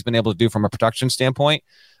at what he's been able to do from a production standpoint,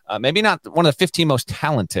 maybe not one of the 15 most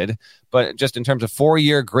talented, but just in terms of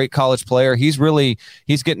 4-year great college player, he's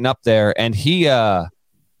getting up there. And he had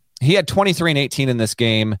 23 and 18 in this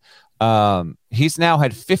game. He's now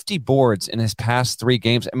had 50 boards in his past 3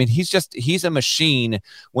 games. I mean, he's a machine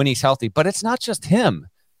when he's healthy, but it's not just him.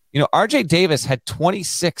 You know, RJ Davis had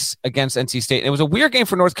 26 against NC State. It was a weird game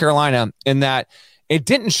for North Carolina in that it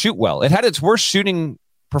didn't shoot well. It had its worst shooting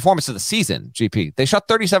performance of the season, GP. They shot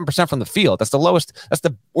 37% from the field. That's the lowest. That's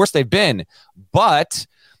the worst they've been. But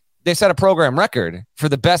they set a program record for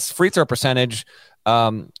the best free throw percentage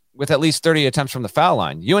with at least 30 attempts from the foul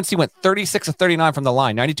line. UNC went 36 of 39 from the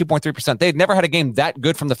line, 92.3%. They had never had a game that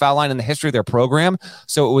good from the foul line in the history of their program.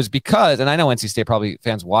 So it was because, and I know NC State probably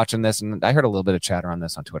fans watching this, and I heard a little bit of chatter on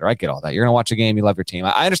this on Twitter. I get all that. You're going to watch a game. You love your team.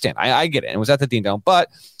 I understand. I get it. And it was at the Dean Dome. But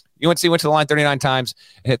UNC went to the line 39 times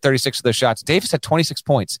and hit 36 of those shots. Davis had 26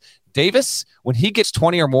 points. Davis, when he gets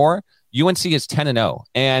 20 or more, UNC is 10-0.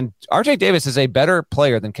 And RJ Davis is a better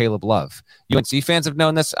player than Caleb Love. UNC fans have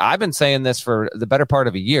known this. I've been saying this for the better part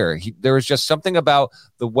of a year. There is just something about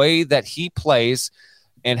the way that he plays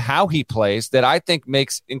and how he plays that I think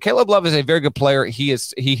makes, and Caleb Love is a very good player. He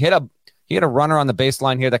hit a runner on the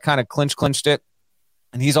baseline here that kind of clinched it.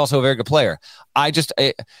 And he's also a very good player.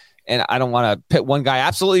 And I don't want to pit one guy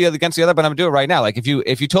absolutely against the other, but I'm going to do it right now. Like if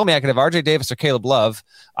you told me I could have RJ Davis or Caleb Love,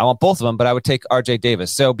 I want both of them, but I would take RJ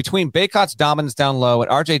Davis. So between Bacot's dominance down low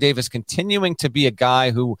and RJ Davis continuing to be a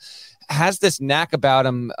guy who has this knack about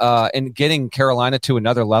him in getting Carolina to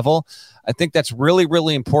another level, I think that's really,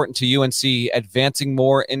 really important to UNC advancing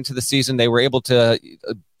more into the season. They were able to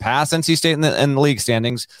pass NC State in the league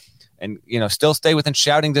standings and, still stay within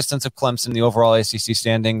shouting distance of Clemson, the overall ACC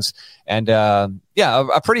standings. And, a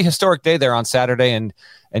pretty historic day there on Saturday. And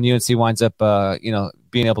UNC winds up,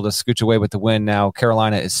 being able to scooch away with the win. Now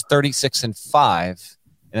Carolina is 36-5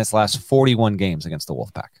 in its last 41 games against the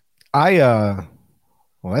Wolfpack.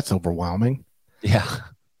 Well, that's overwhelming. Yeah.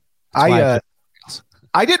 I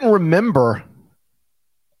didn't remember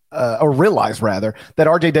or realize, rather, that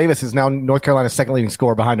RJ Davis is now North Carolina's second leading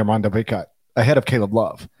scorer behind Armando Bacot, ahead of Caleb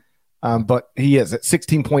Love. But he is at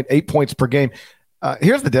 16.8 points per game.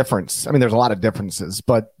 Here's the difference. I mean, there's a lot of differences,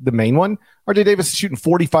 but the main one, RJ Davis is shooting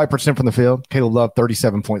 45% from the field. Caleb Love,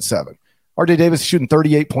 37.7. RJ Davis is shooting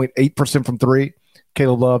 38.8% from 3.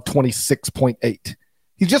 Caleb Love, 26.8.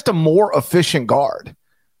 He's just a more efficient guard.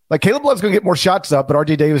 Like Caleb Love's going to get more shots up, but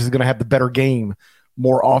RJ Davis is going to have the better game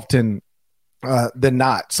more often than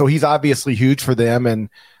not. So he's obviously huge for them. And,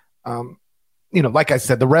 like I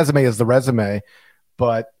said, the resume is the resume,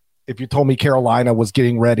 but if you told me Carolina was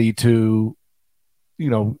getting ready to,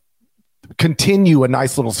 continue a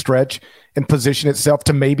nice little stretch and position itself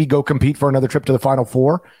to maybe go compete for another trip to the Final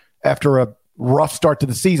Four after a rough start to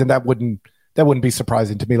the season, that wouldn't be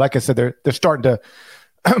surprising to me. Like I said, they're starting to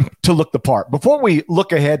to look the part. Before we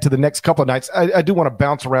look ahead to the next couple of nights, I do want to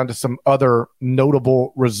bounce around to some other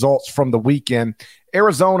notable results from the weekend.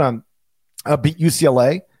 Arizona beat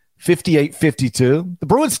UCLA 58-52. The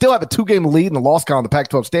Bruins still have a 2-game lead in the loss column of the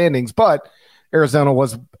Pac-12 standings, but Arizona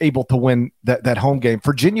was able to win that home game.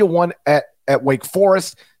 Virginia won at Wake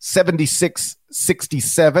Forest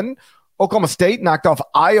 76-67. Oklahoma State knocked off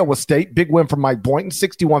Iowa State. Big win from Mike Boynton,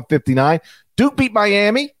 61-59. Duke beat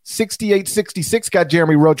Miami 68-66, got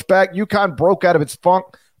Jeremy Roach back. UConn broke out of its funk,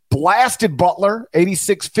 blasted Butler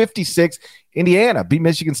 86-56. Indiana beat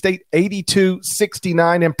Michigan State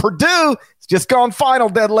 82-69. And Purdue has just gone final,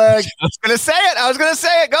 dead leg. I was going to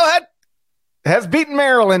say it. Go ahead. Has beaten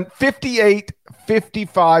Maryland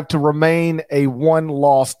 58-55 to remain a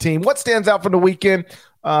one-loss team. What stands out from the weekend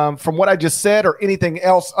from what I just said, or anything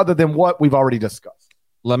else other than what we've already discussed?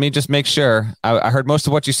 Let me just make sure. I heard most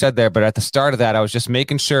of what you said there, but at the start of that, I was just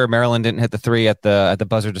making sure Maryland didn't hit the 3 at the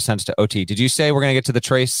buzzer descents to OT. Did you say we're going to get to the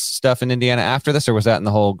Trace stuff in Indiana after this, or was that in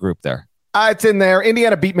the whole group there? It's in there.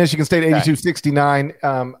 Indiana beat Michigan State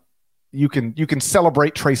 82-69. You can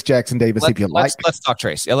celebrate Trace Jackson Davis if you like. Let's talk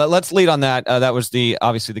Trace. Yeah, let's lead on that. That was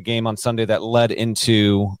obviously the game on Sunday that led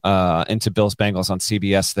into Bills Bengals on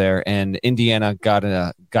CBS there, and Indiana got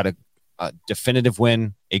a definitive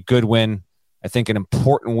win, a good win. I think an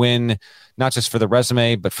important win, not just for the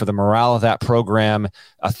resume, but for the morale of that program.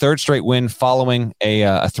 A third straight win following a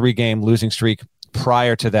 3-game losing streak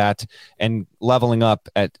prior to that, and leveling up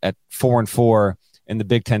at 4-4 in the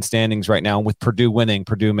Big Ten standings right now. With Purdue winning,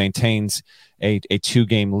 Purdue maintains a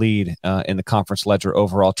 2-game lead in the conference ledger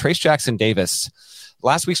overall. Trace Jackson Davis.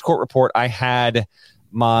 Last week's court report, I had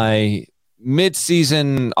my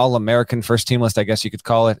mid-season All-American first team list, I guess you could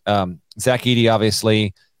call it. Zach Edey,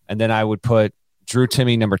 obviously. And then I would put Drew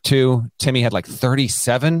Timme number 2. Timme had like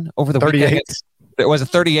 37 over the 38. weekend. It was a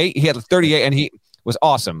 38. He had a 38, and he was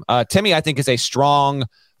awesome. Timme, I think, is a strong,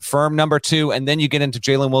 firm number 2. And then you get into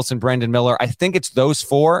Jalen Wilson, Brandon Miller. I think it's those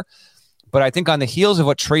 4. But I think on the heels of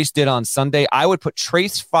what Trace did on Sunday, I would put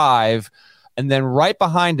Trace 5. And then right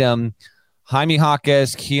behind him, Jaime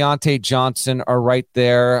Jaquez, Keontae Johnson are right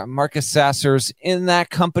there. Marcus Sasser's in that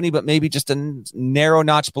company, but maybe just a narrow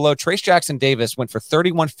notch below. Trace Jackson Davis went for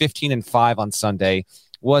 31, 15, and 5 on Sunday.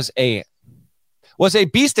 Was a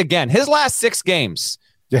beast again. His last 6 games.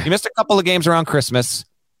 Yeah. He missed a couple of games around Christmas.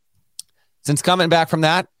 Since coming back from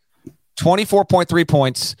that, 24.3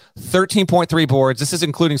 points, 13.3 boards. This is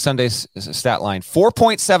including Sunday's stat line.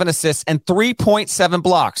 4.7 assists and 3.7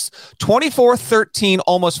 blocks. 24-13,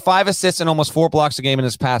 almost 5 assists and almost 4 blocks a game in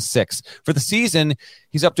his past 6. For the season,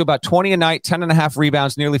 he's up to about 20 a night, 10.5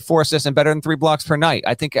 rebounds, nearly 4 assists, and better than 3 blocks per night.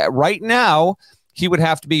 I think right now he would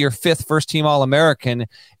have to be your 5th first-team All-American,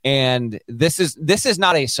 and this is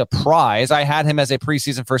not a surprise. I had him as a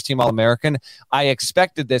preseason first-team All-American. I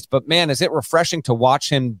expected this, but man, is it refreshing to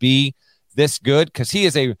watch him be this good, because he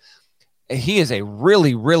is a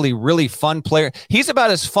really, really, really fun player. He's about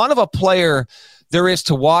as fun of a player there is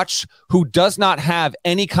to watch who does not have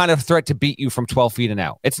any kind of threat to beat you from 12 feet and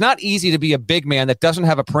out. It's not easy to be a big man that doesn't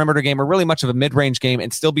have a perimeter game or really much of a mid-range game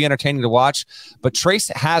and still be entertaining to watch. But Trace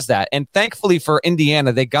has that. And thankfully for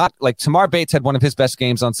Indiana, they got, like, Tamar Bates had one of his best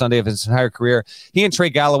games on Sunday of his entire career. He and Trey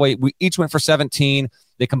Galloway, we each went for 17.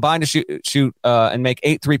 They combined to shoot and make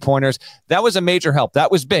 8 3-pointers. That was a major help.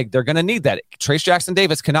 That was big. They're going to need that. Trace Jackson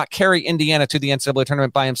Davis cannot carry Indiana to the NCAA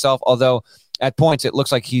tournament by himself, although at points it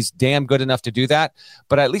looks like he's damn good enough to do that.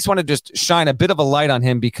 But I at least want to just shine a bit of a light on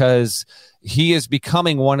him, because he is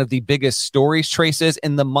becoming one of the biggest stories Traces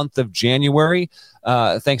in the month of January,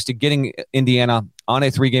 thanks to getting Indiana on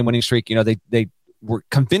a 3-game winning streak. You know, they were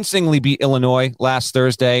convincingly beat Illinois last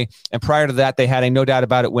Thursday. And prior to that, they had a no doubt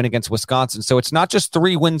about it win against Wisconsin. So it's not just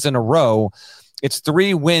 3 wins in a row. It's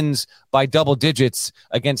 3 wins by double digits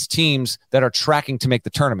against teams that are tracking to make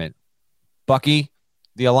the tournament. Bucky,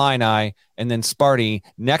 the Illini, and then Sparty.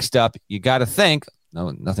 Next up, you got to think,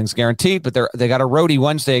 no, nothing's guaranteed, but they got a roadie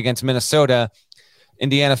Wednesday against Minnesota.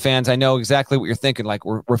 Indiana fans, I know exactly what you're thinking. Like,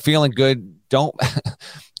 we're feeling good.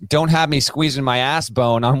 Don't have me squeezing my ass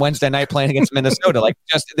bone on Wednesday night playing against Minnesota. Like,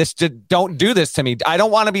 don't do this to me. I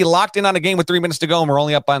don't want to be locked in on a game with 3 minutes to go and we're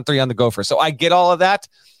only up on 3 on the Gophers. So I get all of that,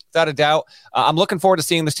 without a doubt. I'm looking forward to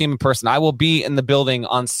seeing this team in person. I will be in the building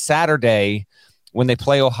on Saturday when they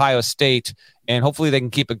play Ohio State, and hopefully they can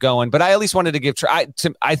keep it going. But I at least wanted to give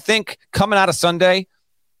I think coming out of Sunday,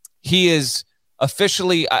 he is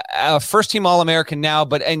officially a first-team All-American now,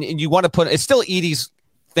 and you want to put it's still Edey's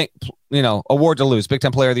award to lose, Big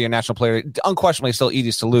Ten Player of the Year, National Player, unquestionably still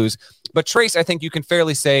Edey's to lose. But Trayce, I think you can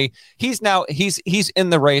fairly say he's in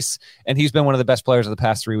the race, and he's been one of the best players of the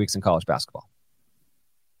past 3 weeks in college basketball.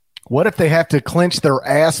 What if they have to clench their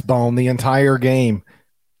ass bone the entire game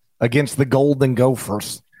against the Golden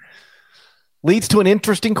Gophers? Leads to an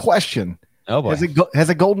interesting question. Oh boy. Has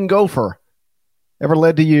a Golden Gopher ever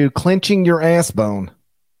led to you clenching your ass bone?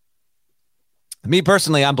 Me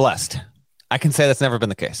personally, I'm blessed. I can say that's never been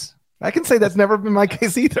the case. I can say that's never been my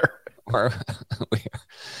case either.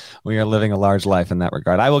 We are living a large life in that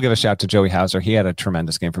regard. I will give a shout to Joey Hauser. He had a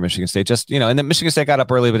tremendous game for Michigan State. And then Michigan State got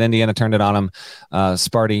up early, but Indiana turned it on him.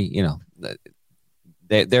 Sparty,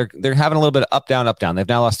 they're having a little bit of up, down, up, down. They've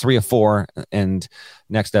now lost 3 of 4, and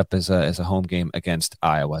next up is a home game against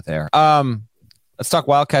Iowa there. Let's talk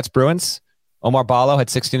Wildcats Bruins. Omar Ballo had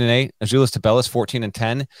 16-8. Azuolas Tubelis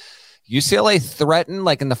 14-10. UCLA threatened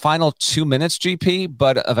like in the final 2 minutes, GP,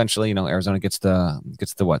 but eventually, Arizona gets the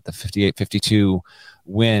 58-52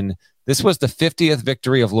 win. This was the 50th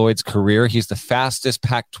victory of Lloyd's career. He's the fastest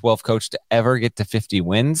Pac-12 coach to ever get to 50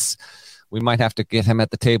 wins. We might have to get him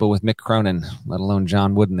at the table with Mick Cronin, let alone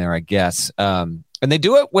John Wooden there, I guess. And they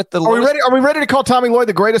do it with the. Are we ready to call Tommy Lloyd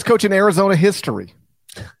the greatest coach in Arizona history?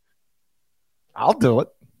 I'll do it.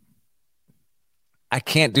 I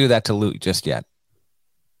can't do that to Lute just yet.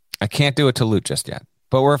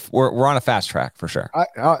 But we're on a fast track for sure.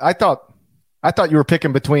 I thought you were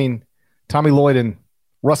picking between Tommy Lloyd and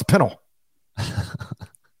Russ Pennell.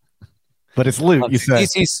 But it's Lute, you said.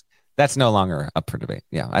 That's no longer up for debate.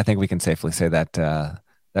 Yeah, I think we can safely say that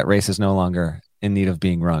that race is no longer in need of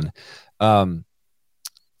being run.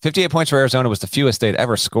 58 points for Arizona was the fewest they'd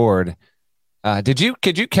ever scored. Could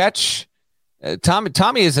you catch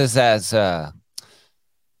Tommy is as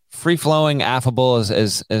free-flowing, affable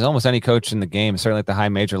as almost any coach in the game, certainly at the high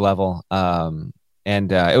major level.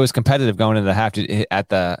 And it was competitive going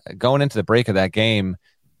into going into the break of that game.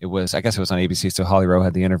 I guess it was on ABC. So Holly Rowe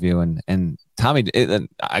had the interview, and Tommy,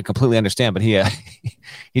 I completely understand, but he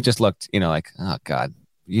just looked, like, oh God,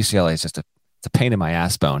 UCLA is just it's a pain in my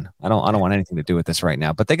ass bone. I don't want anything to do with this right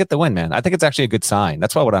now, but they get the win, man. I think it's actually a good sign.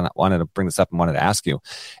 That's why I wanted to bring this up and wanted to ask you.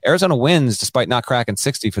 Arizona wins despite not cracking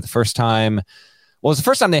 60 for the first time. Well, it was the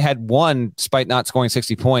first time they had won despite not scoring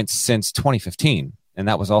 60 points since 2015. And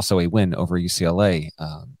that was also a win over UCLA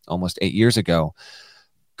almost 8 years ago.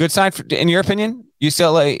 Good sign, in your opinion,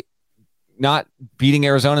 UCLA not beating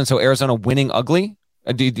Arizona, and so Arizona winning ugly?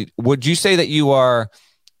 Would you say that you are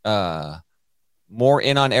more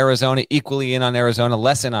in on Arizona, equally in on Arizona,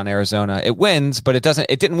 less in on Arizona? It wins, but it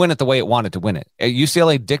didn't win it the way it wanted to win it.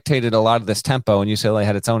 UCLA dictated a lot of this tempo, and UCLA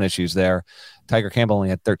had its own issues there. Tiger Campbell only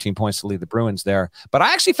had 13 points to lead the Bruins there. But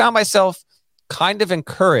I actually found myself kind of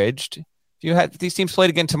encouraged. If these teams played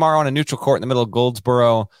again tomorrow on a neutral court in the middle of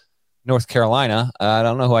Goldsboro, North Carolina, I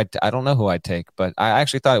don't know who I'd take, but I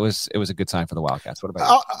actually thought it was a good sign for the Wildcats. What about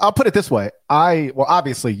you? I'll put it this way.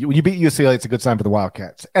 Obviously, when you beat UCLA, it's a good sign for the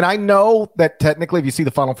Wildcats. And I know that technically, if you see the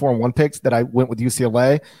Final Four and 1 picks, that I went with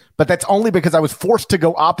UCLA, but that's only because I was forced to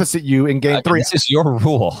go opposite you in Game 3. This is your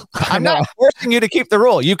rule. I'm not forcing you to keep the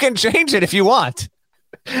rule. You can change it if you want.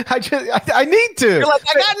 I need to. You're like,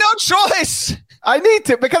 I got no choice. I need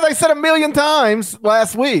to, because I said a million times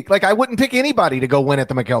last week, like I wouldn't pick anybody to go win at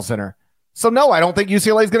the McKell Center. So no, I don't think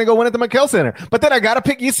UCLA is going to go win at the McKell Center. But then I got to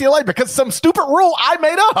pick UCLA because some stupid rule I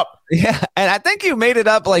made up. Yeah, and I think you made it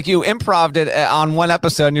up, like you improv'd it on one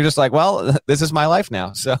episode, and you're just like, well, this is my life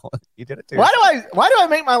now. So you did it too. Why do I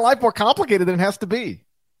make my life more complicated than it has to be?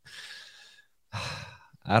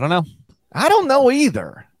 I don't know. I don't know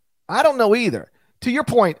either. To your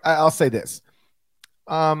point, I'll say this.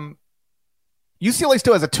 UCLA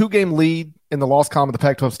still has a 2-game lead in the loss column of the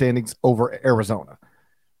Pac-12 standings over Arizona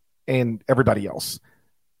and everybody else.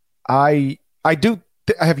 I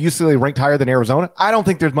have UCLA ranked higher than Arizona. I don't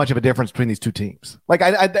think there's much of a difference between these two teams. Like,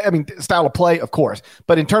 I mean, style of play, of course,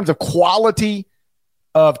 but in terms of quality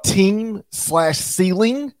of team /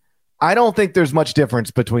 ceiling, I don't think there's much difference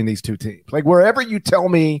between these two teams. Like, wherever you tell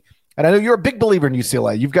me, and I know you're a big believer in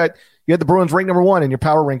UCLA. You had the Bruins ranked number 1 in your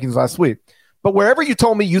power rankings last week. But wherever you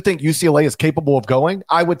told me you think UCLA is capable of going,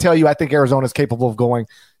 I would tell you I think Arizona is capable of going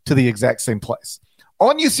to the exact same place.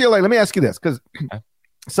 On UCLA, let me ask you this, because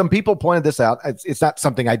some people pointed this out. It's not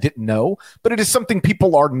something I didn't know, but it is something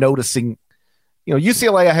people are noticing.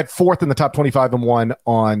 UCLA, I had 4th in the top 25 and 1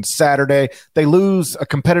 on Saturday. They lose a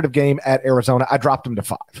competitive game at Arizona. I dropped them to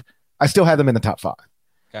 5. I still have them in the top 5.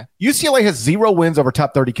 Okay. UCLA has 0 wins over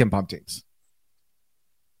top 30 KenPom teams.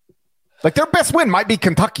 Like, their best win might be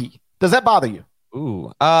Kentucky. Does that bother you?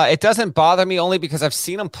 Ooh, it doesn't bother me only because I've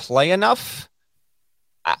seen them play enough.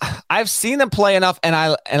 I've seen them play enough, and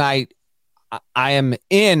I am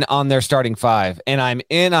in on their starting five, and I'm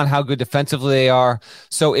in on how good defensively they are.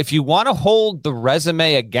 So if you want to hold the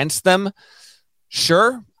resume against them,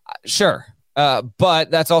 sure.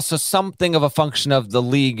 But that's also something of a function of the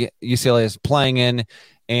league UCLA is playing in,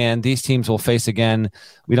 and these teams will face again.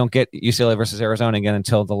 We don't get UCLA versus Arizona again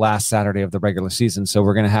until the last Saturday of the regular season, so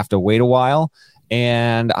we're going to have to wait a while.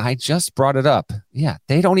 And I just brought it up. Yeah,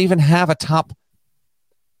 they don't even have a top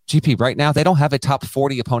GP right now. They don't have a top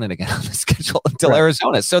 40 opponent again on the schedule until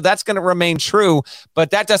Arizona. So that's going to remain true, but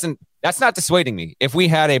that's not dissuading me. If we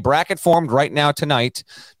had a bracket formed right now tonight,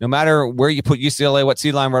 no matter where you put UCLA, what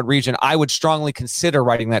Sea Lion Road region, I would strongly consider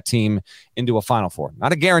writing that team into a Final Four.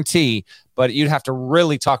 Not a guarantee, but you'd have to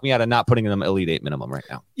really talk me out of not putting them Elite Eight minimum right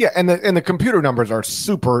now. Yeah, and the computer numbers are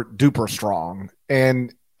super duper strong.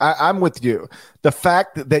 And I'm with you. The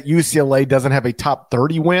fact that UCLA doesn't have a top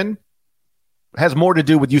 30 win has more to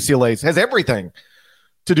do with has everything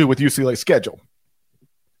to do with UCLA's schedule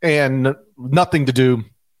and nothing to do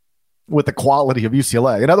with the quality of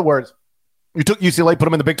UCLA. In other words, you took UCLA, put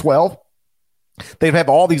them in the Big 12. They'd have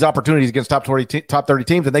all these opportunities against top 30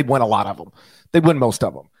 teams, and they'd win a lot of them. They'd win most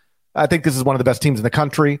of them. I think this is one of the best teams in the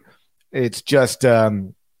country. It's just,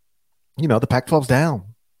 the Pac-12's down.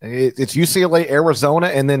 It's UCLA, Arizona,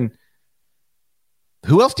 and then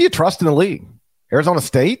who else do you trust in the league? Arizona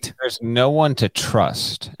State? There's no one to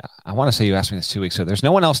trust. I want to say you asked me this 2 weeks ago. There's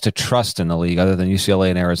no one else to trust in the league other than UCLA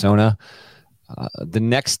and Arizona. The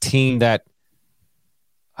next team that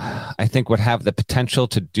I think would have the potential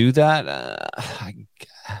to do that,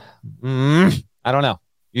 I don't know.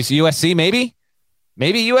 USC, maybe?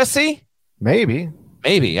 Maybe USC? Maybe.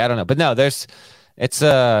 I don't know. But no, that's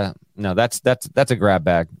a grab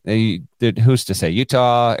bag. Who's to say?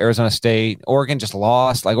 Utah, Arizona State, Oregon just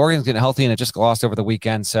lost. Like Oregon's getting healthy and it just lost over the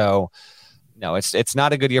weekend. So no, it's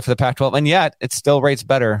not a good year for the Pac-12, and yet it still rates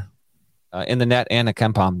better in the net and a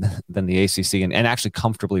KenPom than the ACC, and actually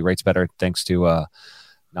comfortably rates better thanks to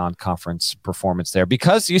non-conference performance there.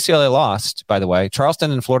 Because UCLA lost, by the way,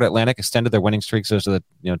 Charleston and Florida Atlantic extended their winning streaks. Those are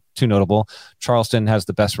the two notable. Charleston has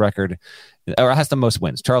the best record, or has the most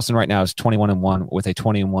wins. Charleston right now is 21-1 with a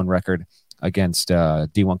 20-1 record against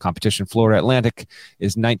D1 competition. Florida Atlantic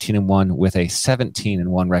is 19-1 with a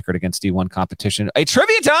 17-1 record against D1 competition. A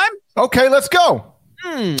trivia time. Okay, let's go.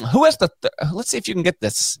 Who has let's see if you can get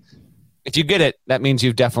this. If you get it, that means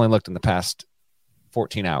you've definitely looked in the past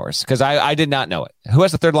 14 hours, because I did not know it. Who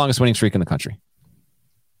has the third longest winning streak in the country?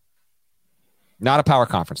 Not a power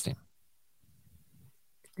conference team.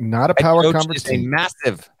 Not a power conference team.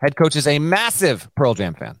 Head coach is a massive Pearl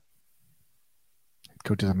Jam fan. Head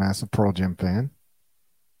coach is a massive Pearl Jam fan.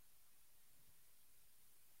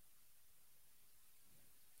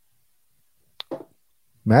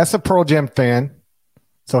 Massive Pearl Jam fan.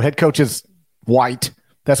 So head coach is white.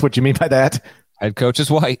 That's what you mean by that? Head coach is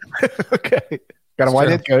white. Okay. Got a white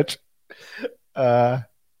head coach. I'm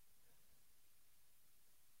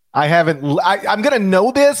going to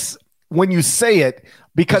know this when you say it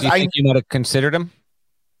because you think you might have considered him.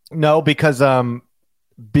 No, because I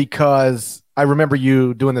remember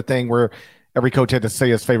you doing the thing where every coach had to say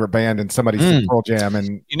his favorite band and somebody said Pearl Jam.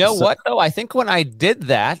 And what though? I think when I did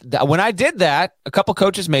that, a couple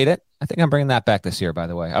coaches made it. I think I'm bringing that back this year. By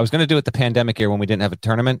the way, I was going to do it the pandemic year when we didn't have a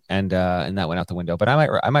tournament, and that went out the window. But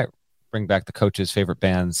I might bring back the coaches' favorite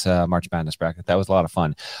bands March Madness bracket. That was a lot of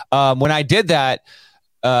fun. When I did that,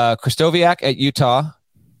 Kristoviak at Utah,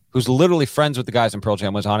 who's literally friends with the guys in Pearl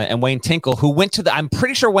Jam, was on it, and Wayne Tinkle, who I'm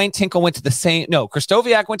pretty sure Wayne Tinkle went to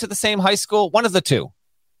Kristoviak went to the same high school. One of the two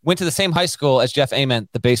went to the same high school as Jeff Ament,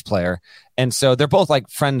 the bass player. And so they're both like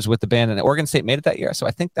friends with the band, and Oregon State made it that year. So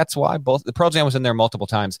I think that's why the Pearl Jam was in there multiple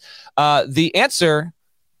times. The answer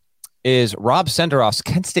is Rob Senderoff's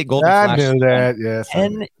Kent State Golden Flash. I knew that, yes.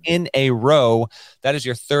 10 in a row. That is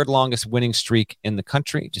your third longest winning streak in the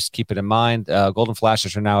country. Just keep it in mind. Golden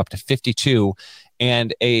Flashes are now up to 52.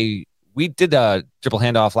 And we did a triple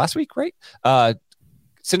handoff last week, right?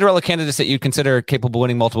 Cinderella candidates that you'd consider capable of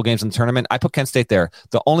winning multiple games in the tournament. I put Kent State there.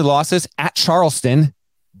 The only losses at Charleston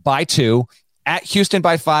by 2, at Houston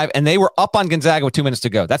by 5, and they were up on Gonzaga with 2 minutes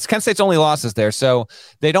to go. That's Kent State's only losses there. So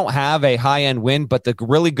they don't have a high-end win, but the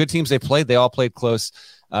really good teams they played, they all played close.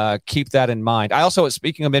 Keep that in mind. I also,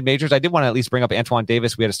 speaking of mid-majors, I did want to at least bring up Antoine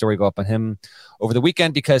Davis. We had a story go up on him over the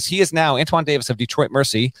weekend because he is now Antoine Davis of Detroit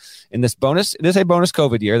Mercy in this bonus. It is a bonus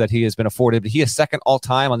COVID year that he has been afforded, but he is second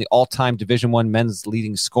all-time on the all-time Division I men's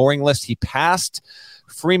leading scoring list. He passed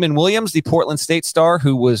Freeman Williams, the Portland State star,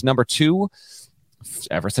 who was number 2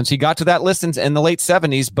 ever since he got to that list in the late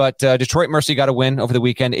 70s. But Detroit Mercy got a win over the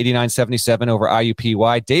weekend, 89-77 over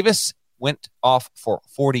IUPUI. Davis went off for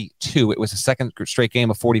 42. It was a second straight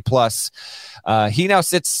game of 40-plus. He now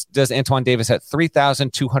does Antoine Davis at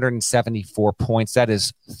 3,274 points. That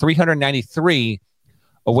is 393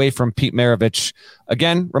 away from Pete Maravich.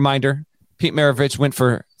 Again, reminder, Pete Maravich went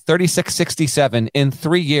for 36-67 in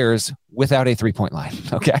 3 years without a three-point line.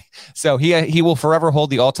 Okay, so he will forever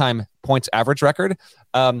hold the all-time points average record.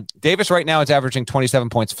 Davis right now is averaging 27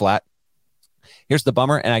 points flat. Here's the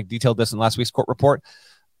bummer, and I detailed this in last week's court report.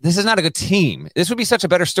 This is not a good team. This would be such a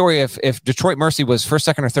better story if Detroit Mercy was first,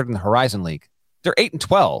 second, or third in the Horizon League. They're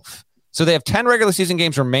 8-12. So they have 10 regular season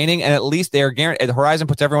games remaining, and at least they are guaranteed. The Horizon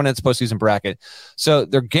puts everyone in its postseason bracket. So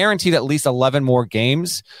they're guaranteed at least 11 more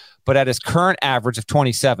games. But at his current average of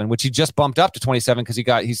 27, which he just bumped up to 27 because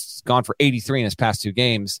he's gone for 83 in his past 2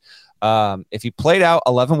 games. If he played out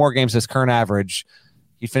 11 more games, his current average,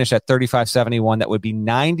 he'd finish at 35-71. That would be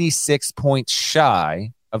 96 points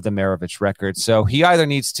shy of the Maravich record. So he either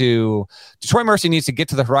Detroit Mercy needs to get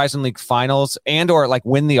to the Horizon League finals or like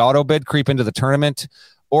win the auto bid, creep into the tournament,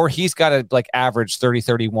 or he's got to like average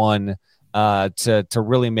 30-31 to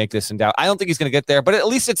really make this in doubt. I don't think he's going to get there, but at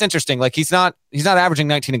least it's interesting. Like he's not averaging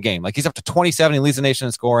 19 a game. Like he's up to 27. He leads the nation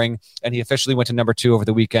in scoring, and he officially went to number 2 over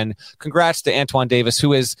the weekend. Congrats to Antoine Davis,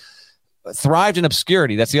 who has thrived in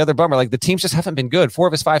obscurity. That's the other bummer. Like the teams just haven't been good. 4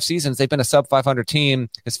 of his 5 seasons, they've been a sub 500 team.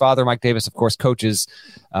 His father, Mike Davis, of course, coaches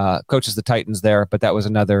the Titans there. But that was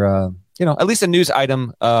another, at least a news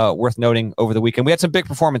item worth noting over the weekend. We had some big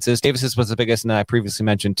performances. Davis's was the biggest, and I previously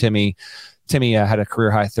mentioned Timmy had a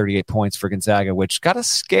career high 38 points for Gonzaga, which got a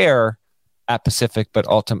scare at Pacific, but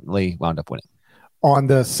ultimately wound up winning. On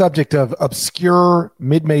the subject of obscure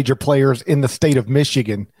mid-major players in the state of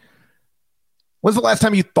Michigan, when's the last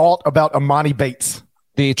time you thought about Amani Bates?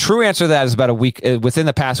 The true answer to that is about a week, within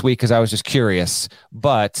the past week, because I was just curious.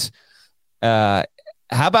 But how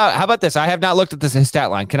about this? I have not looked at his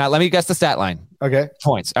stat line. Let me guess the stat line? Okay.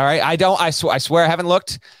 Points. All right. I swear I haven't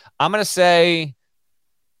looked. I'm going to say,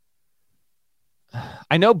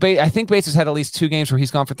 I know I think Bates has had at least 2 games where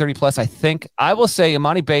he's gone for 30 plus. I will say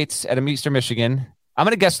Amani Bates at Eastern Michigan. I'm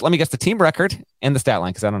going to guess, let me guess the team record and the stat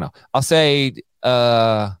line, because I don't know. I'll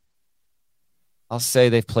say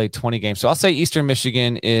they've played 20 games. So I'll say Eastern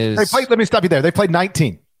Michigan is... let me stop you there. They played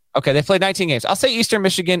 19. Okay, they played 19 games. I'll say Eastern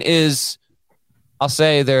Michigan is... I'll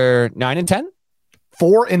say they're 9-10?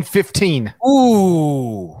 4-15.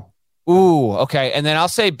 Ooh, okay. And then I'll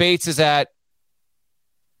say Bates is at...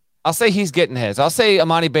 I'll say he's getting his. I'll say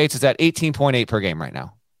Amani Bates is at 18.8 per game right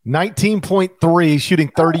now. 19.3, shooting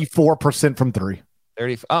 34% from 3.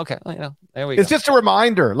 30. Okay, there we go. It's just a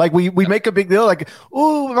reminder. Like we make a big deal. Like,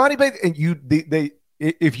 ooh, Amani Bates, and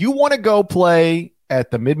if you want to go play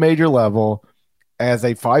at the mid-major level as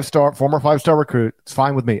a former 5-star recruit, it's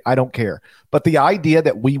fine with me. I don't care. But the idea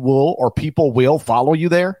that we will or people will follow you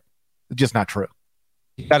there, is just not true.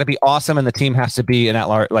 You got to be awesome, and the team has to be it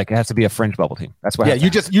has to be a fringe bubble team. That's what. Yeah, you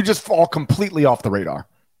just fall completely off the radar.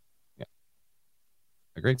 Yeah,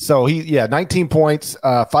 agreed. So 19 points,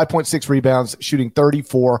 5.6 rebounds, shooting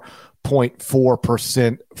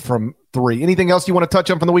 34.4% from 3. Anything else you want to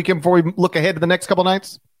touch on from the weekend before we look ahead to the next couple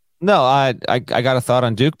nights? No, I got a thought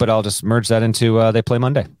on Duke, but I'll just merge that into they play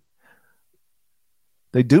Monday.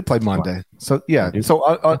 They do play Monday. So yeah. So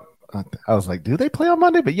I was like, do they play on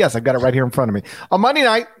Monday? But yes, I've got it right here in front of me. On Monday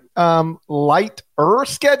night, lighter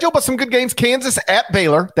schedule, but some good games. Kansas at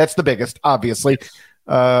Baylor. That's the biggest, obviously.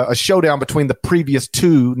 A showdown between the previous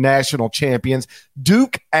 2 national champions.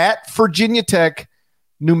 Duke at Virginia Tech.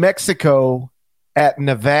 New Mexico at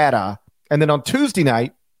Nevada. And then on Tuesday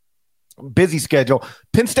night, busy schedule.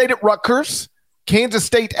 Penn State at Rutgers. Kansas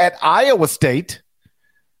State at Iowa State.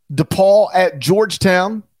 DePaul at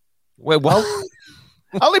Georgetown. Wait, what?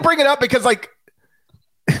 I only bring it up because, I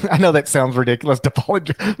know that sounds ridiculous.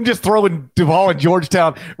 I'm just throwing DePaul and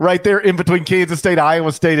Georgetown right there in between Kansas State,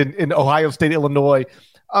 Iowa State, and Ohio State, Illinois.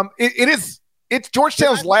 It's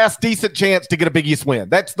Georgetown's last decent chance to get a Big East win.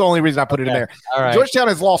 That's the only reason I put it in there. All right. Georgetown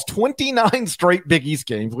has lost 29 straight Big East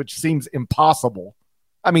games, which seems impossible.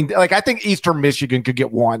 I mean, I think Eastern Michigan could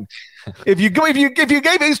get 1. If you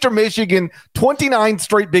gave Eastern Michigan 29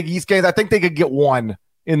 straight Big East games, I think they could get 1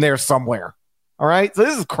 in there somewhere. All right, so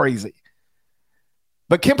this is crazy.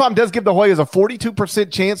 But KenPom does give the Hoyas a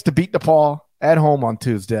 42% chance to beat DePaul at home on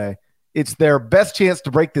Tuesday. It's their best chance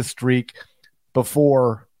to break this streak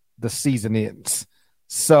before the season ends.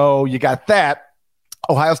 So you got that.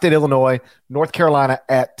 Ohio State, Illinois, North Carolina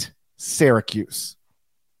at Syracuse.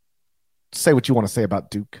 Say what you want to say about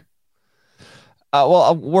Duke. Well,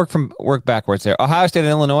 I'll work backwards there. Ohio State and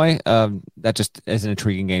Illinois. That just is an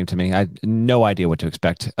intriguing game to me. I had no idea what to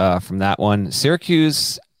expect from that one.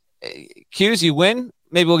 Syracuse, Q's, you win.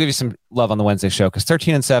 Maybe we'll give you some love on the Wednesday show because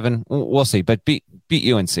 13-7, we'll see. But beat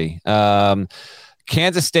UNC.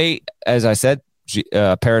 Kansas State, as I said,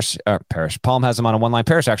 Parrish. Palm has them on a one line.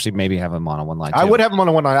 Parrish actually maybe have them on a one line. I would have them on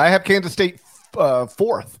a one line. I have Kansas State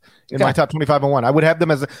fourth in my top 25 and 1. I would have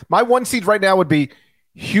them as my one seeds right now would be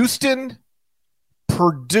Houston,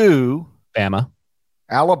 Purdue,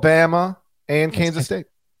 Alabama, and Kansas State.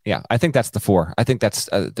 Yeah, I think that's the 4. I think that's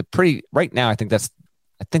the pretty right now. I think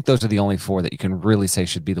those are the only 4 that you can really say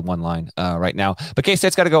should be the one line right now. But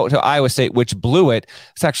K-State's got to go to Iowa State, which blew it.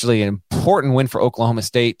 It's actually an important win for Oklahoma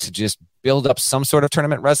State to just build up some sort of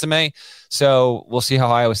tournament resume. So we'll see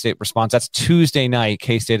how Iowa State responds. That's Tuesday night,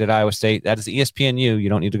 K-State at Iowa State. That is ESPNU. You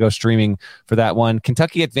don't need to go streaming for that one.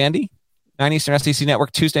 Kentucky at Vandy, 9 Eastern SEC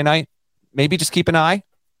Network, Tuesday night. Maybe just keep an eye.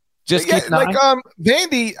 Keep an eye.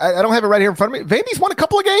 Vandy, I don't have it right here in front of me. Vandy's won a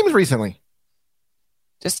couple of games recently.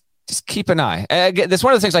 Just keep an eye. That's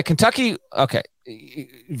one of the things like Kentucky. Okay.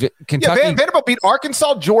 Kentucky. Vanderbilt beat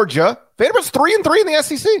Arkansas, Georgia. Vanderbilt's 3-3 in the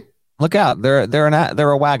SEC. Look out.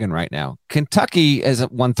 They're a wagon right now. Kentucky has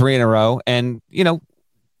won 3 in a row and,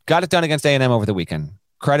 got it done against A&M over the weekend.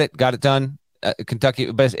 Credit, got it done.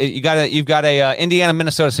 Kentucky, but you've got a Indiana,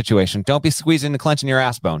 Minnesota situation. Don't be squeezing the clenching your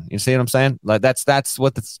ass bone. You see what I'm saying? Like that's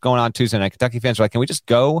what's going on Tuesday night. Kentucky fans are like, can we just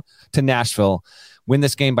go to Nashville, win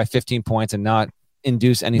this game by 15 points and not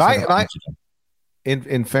induce any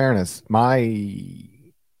in fairness, my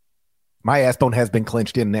ass bone has been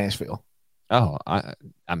clenched in Nashville. Oh,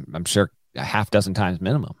 I'm sure a half dozen times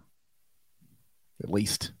minimum, at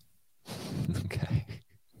least. Okay.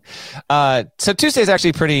 So Tuesday is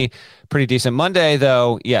actually pretty decent. Monday,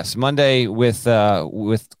 though, yes, Monday with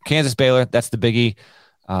Kansas Baylor. That's the biggie.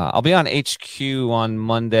 I'll be on HQ on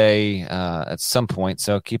Monday at some point,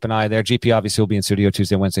 so keep an eye there. GP obviously will be in studio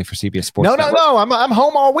Tuesday, Wednesday for CBS Sports. No, I'm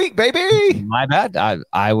home all week, baby. My bad.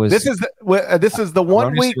 I was. This is the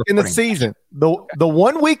 1 week in the season. The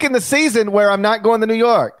 1 week in the season where I'm not going to New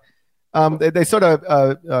York. They sort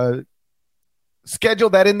of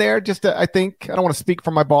scheduled that in there. Just to, I think I don't want to speak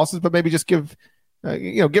for my bosses, but maybe just give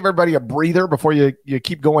everybody a breather before you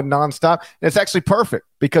keep going nonstop. And it's actually perfect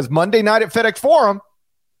because Monday night at FedEx Forum,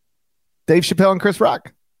 Dave Chappelle and Chris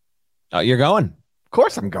Rock. Oh, you're going? Of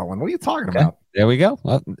course I'm going. What are you talking about? There we go.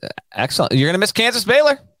 Well, excellent. You're going to miss Kansas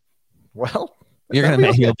Baylor. Well, you're going to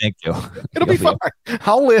miss. You'll thank you. It'll be fine.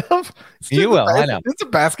 I'll live. You will. I know. It's a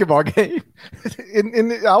basketball game.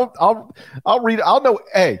 I'll read. I'll know.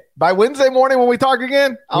 Hey, by Wednesday morning when we talk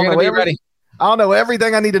again, I'll know everything. I'll know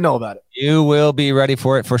everything I need to know about it. You will be ready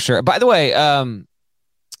for it for sure. By the way, I'm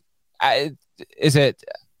going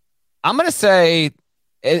to say.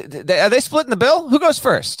 Are they splitting the bill? Who goes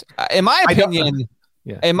first? In my opinion,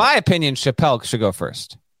 Chappelle should go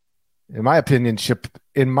first. In my opinion,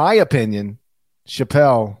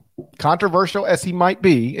 Chappelle, controversial as he might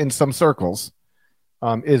be in some circles,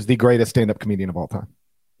 is the greatest stand-up comedian of all time.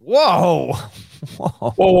 Whoa.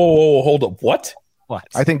 Hold up. What?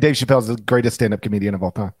 I think Dave Chappelle is the greatest stand-up comedian of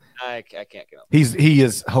all time. I can't get up. He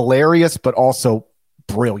is hilarious, but also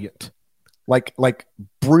brilliant, like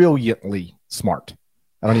brilliantly smart.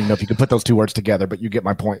 I don't even know if you can put those two words together, but you get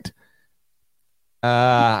my point.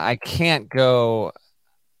 I can't go.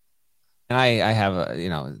 And I have,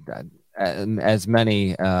 as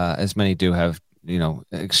many do have,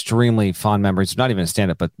 extremely fond memories. Not even a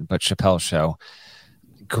stand-up, but Chappelle's show.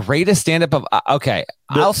 Greatest stand-up of okay.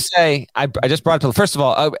 I'll say I just brought it to. First of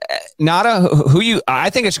all, Nada,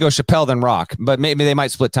 I think it should go Chappelle then Rock, but maybe they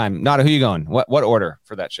might split time. Nada, who you going? What order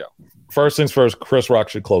for that show? First things first. Chris Rock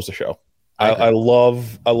should close the show. I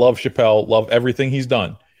love Chappelle. Love everything he's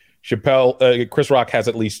done. Chris Rock has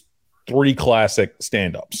at least 3 classic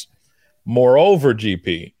stand-ups. Moreover,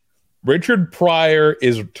 GP, Richard Pryor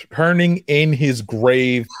is turning in his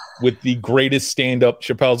grave with the greatest stand-up.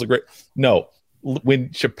 Chappelle's a great. No, when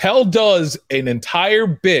Chappelle does an entire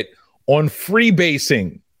bit on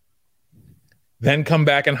freebasing, then come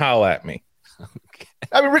back and holler at me.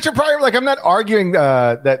 I mean, Richard Pryor. I'm not arguing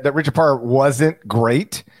that Richard Pryor wasn't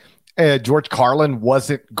great. George Carlin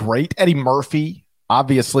wasn't great. Eddie Murphy,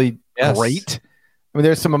 obviously great. I mean,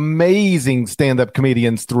 there's some amazing stand-up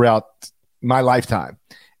comedians throughout my lifetime.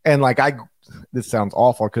 And this sounds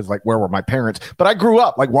awful because where were my parents? But I grew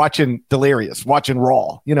up watching Delirious, watching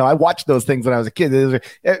Raw. I watched those things when I was a kid.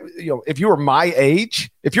 If you're my age,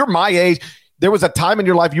 there was a time in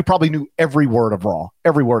your life you probably knew every word of Raw,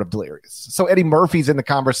 every word of Delirious. So Eddie Murphy's in the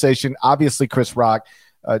conversation. Obviously, Chris Rock.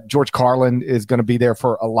 George Carlin is going to be there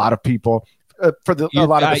for a lot of people. for a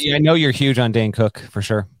lot of us. I know you're huge on Dane Cook for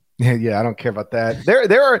sure. Yeah, I don't care about that.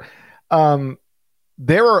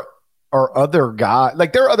 There are other guys,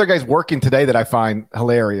 like there are other guys working today that I find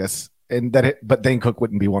hilarious, but Dane Cook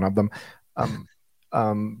wouldn't be one of them.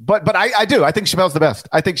 But I do. I think Chappelle's the best.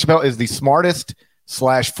 I think Chappelle is the smartest /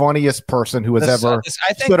 funniest person who has ever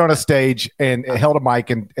stood on a stage and held a mic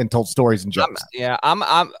and told stories and jokes.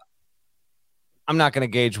 I'm not going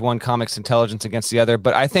to gauge one comic's intelligence against the other,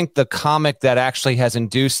 but I think the comic that actually has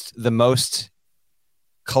induced the most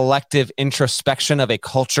collective introspection of a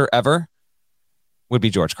culture ever would be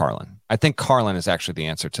George Carlin. I think Carlin is actually the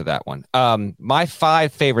answer to that one. My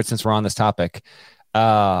 5 favorites, since we're on this topic,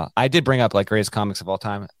 I did bring up like greatest comics of all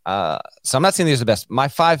time. So I'm not saying these are the best. My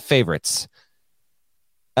 5 favorites.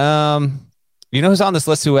 You know who's on this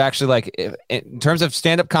list who actually like in terms of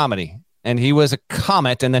stand-up comedy, and he was a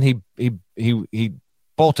comet, and then he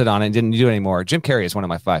bolted on it and didn't do it anymore. Jim Carrey is one of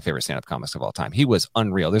my 5 favorite stand-up comics of all time. He was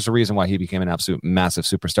unreal. There's a reason why he became an absolute massive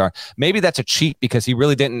superstar. Maybe that's a cheat because he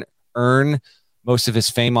really didn't earn most of his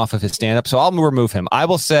fame off of his stand-up. So I'll remove him. I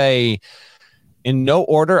will say in no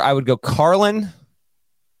order, I would go Carlin,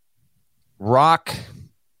 Rock,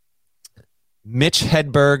 Mitch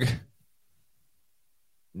Hedberg,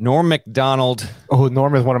 Norm Macdonald. Oh,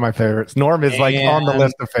 Norm is one of my favorites. Norm is like on the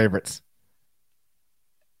list of favorites.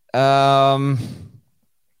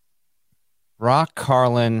 Rock,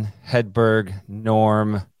 Carlin, Hedberg,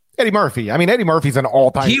 Norm, Eddie Murphy. I mean, Eddie Murphy's an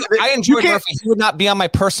all-time. I enjoy Murphy. He would not be on my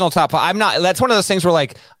personal top 5. I'm not. That's one of those things where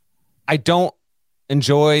like I don't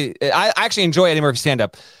enjoy. I actually enjoy Eddie Murphy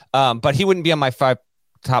stand-up, but he wouldn't be on my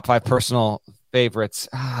top 5 personal favorites.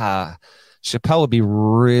 Chappelle would be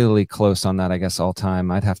really close on that, I guess, all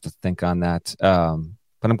time. I'd have to think on that.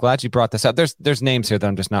 But I'm glad you brought this up. There's names here that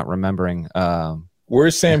I'm just not remembering.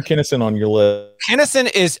 Where's Sam Kinison on your list? Kinison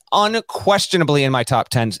is unquestionably in my top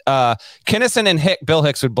 10. Kinison and Bill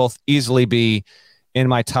Hicks would both easily be in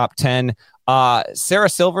my top 10. Sarah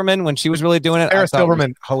Silverman, when she was really doing it, Sarah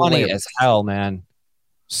Silverman, funny hilarious. as hell, man.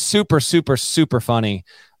 Super, super, super funny.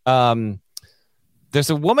 There's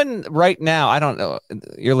a woman right now. I don't know.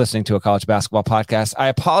 You're listening to a college basketball podcast. I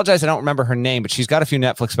apologize. I don't remember her name, but she's got a few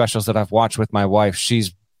Netflix specials that I've watched with my wife.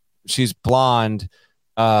 She's blonde,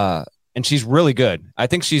 and she's really good. I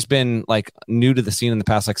think she's been like new to the scene in the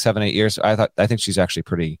past like 7-8 years. I think she's actually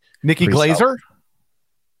pretty. Nikki Glazer? Solid.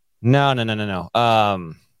 No.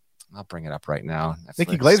 I'll bring it up right now.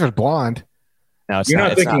 Nikki Glazer's blonde. No, you're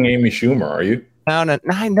not thinking Amy Schumer, are you? No.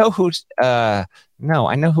 I know who's. No,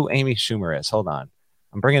 I know who Amy Schumer is. Hold on.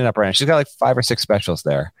 I'm bringing it up right now. She's got like 5 or 6 specials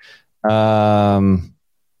there. Oh,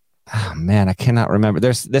 man, I cannot remember.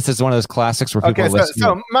 This is one of those classics where people listen.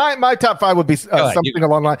 So my top 5 would be something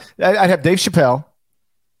along the line. I'd have Dave Chappelle.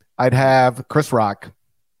 I'd have Chris Rock.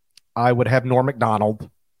 I would have Norm Macdonald.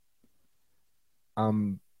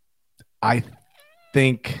 I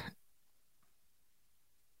think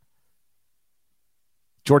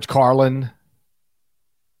George Carlin.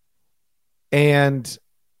 And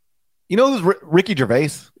you know, Ricky Gervais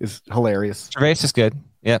is hilarious. Gervais is good.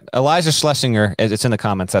 Yeah. Eliza Schlesinger. It's in the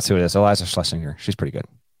comments. That's who it is. Eliza Schlesinger. She's pretty good.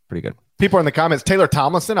 Pretty good. People in the comments. Taylor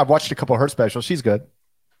Tomlinson. I've watched a couple of her specials. She's good.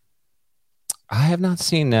 I have not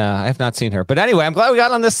seen her. But anyway, I'm glad we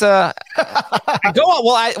got on this. Go on.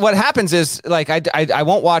 Well, what happens is like I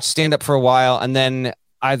won't watch stand up for a while, and then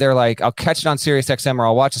either like I'll catch it on Sirius XM or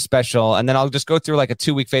I'll watch a special, and then I'll just go through like a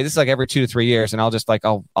 2-week phase. This is like every 2 to 3 years, and I'll just like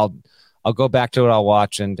I'll go back to it. I'll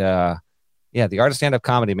watch, and yeah, the art of stand up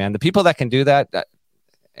comedy, man. The people that can do that,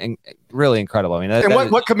 really incredible. I mean,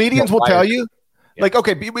 and what comedians will tell you, like,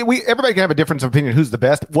 okay, everybody can have a difference of opinion who's the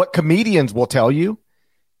best. What comedians will tell you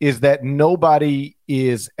is that nobody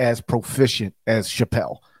is as proficient as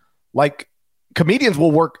Chappelle. Like, comedians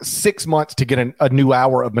will work 6 months to get a new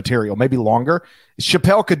hour of material, maybe longer.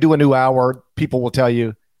 Chappelle could do a new hour. People will tell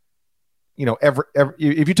you, you know, every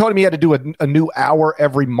if you told him he had to do a new hour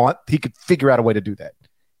every month, he could figure out a way to do that.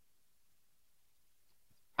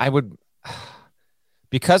 I would,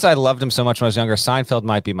 because I loved him so much when I was younger. Seinfeld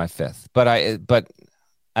might be my 5th, but I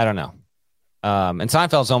don't know. And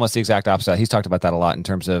Seinfeld's almost the exact opposite. He's talked about that a lot in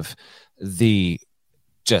terms of the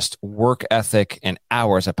just work ethic and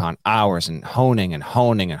hours upon hours and honing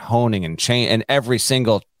and chain and every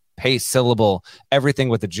single pace syllable, everything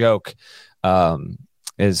with a joke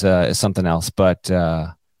is something else. But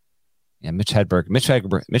yeah, Mitch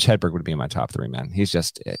Hedberg would be in my top 3, man. He's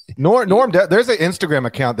just Norm. There's an Instagram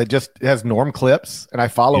account that just has Norm clips, and I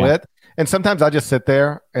follow it. And sometimes I just sit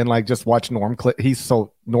there and like just watch Norm clip.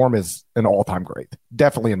 Norm is an all-time great.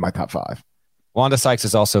 Definitely in my top 5. Wanda Sykes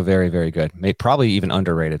is also very, very good. Probably even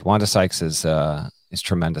underrated. Wanda Sykes is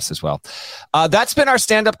tremendous as well. That's been our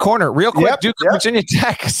stand-up corner. Real quick, Duke Virginia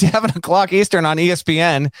Tech, 7:00 Eastern on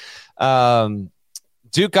ESPN.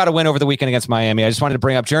 Duke got a win over the weekend against Miami. I just wanted to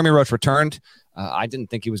bring up Jeremy Roach returned. I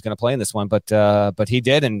didn't think he was going to play in this one, but he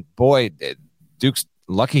did, and boy, Duke's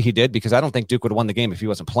lucky he did, because I don't think Duke would have won the game if he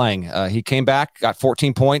wasn't playing. He came back, got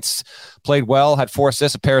 14 points, played well, had 4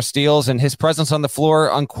 assists, a pair of steals, and his presence on the floor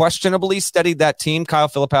unquestionably steadied that team. Kyle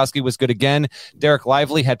Filipowski was good again. Derek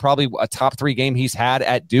Lively had probably a top 3 game he's had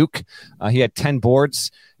at Duke. He had 10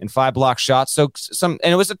 boards and 5 block shots. So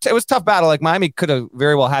it was a tough battle. Like Miami could have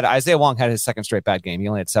very well had. Isaiah Wong had his second straight bad game. He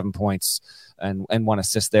only had 7 points and 1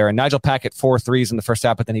 assist there. And Nigel Packett 4 threes in the first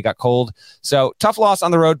half, but then he got cold. So tough loss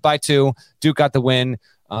on the road by 2. Duke got the win.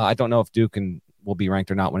 I don't know if Duke will be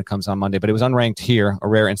ranked or not when it comes on Monday, but it was unranked here, a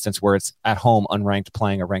rare instance where it's at home unranked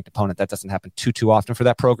playing a ranked opponent. That doesn't happen too often for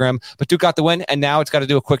that program. But Duke got the win, and now it's got to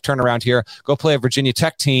do a quick turnaround here. Go play a Virginia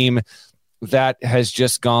Tech team that has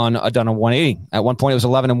just done a 180. At one point, it was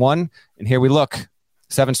 11-1, and here we look.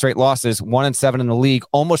 7 straight losses, 1-7 in the league.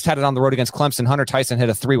 Almost had it on the road against Clemson. Hunter Tyson hit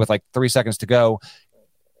a 3 with like 3 seconds to go.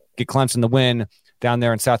 Get Clemson the win down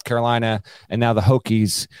there in South Carolina. And now the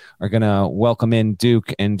Hokies are going to welcome in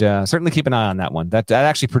Duke, and certainly keep an eye on that one. That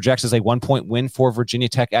actually projects as a 1-point win for Virginia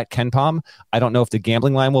Tech at KenPom. I don't know if the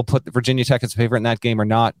gambling line will put Virginia Tech as a favorite in that game or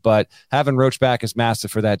not, but having Roach back is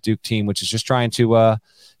massive for that Duke team, which is just trying to,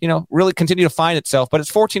 really continue to find itself. But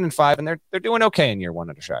it's 14-5, and they're doing okay in year 1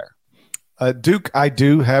 under Shire. Duke, I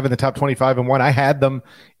do have in the top 25-1. I had them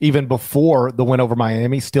even before the win over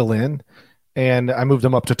Miami, still in, and I moved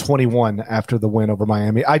them up to 21 after the win over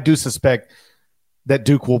Miami. I do suspect that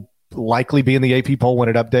Duke will likely be in the AP poll when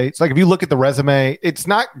it updates. Like, if you look at the resume, it's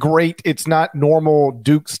not great. It's not normal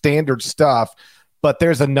Duke standard stuff, but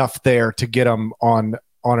there's enough there to get them on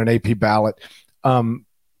an AP ballot. I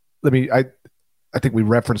think we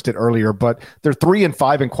referenced it earlier, but they're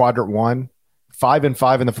 3-5 in quadrant 1.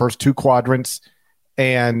 5-5 in the first 2 quadrants,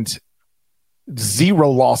 and 0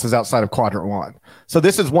 losses outside of quadrant 1. So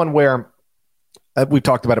this is one where we've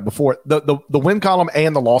talked about it before. The win column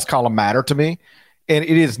and the loss column matter to me, and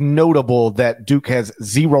it is notable that Duke has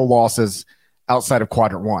 0 losses outside of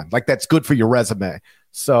quadrant 1. Like, that's good for your resume.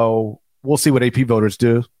 So we'll see what AP voters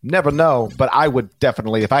do. Never know, but I would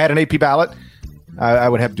definitely, if I had an AP ballot, I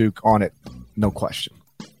would have Duke on it, no question.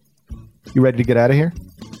 You ready to get out of here?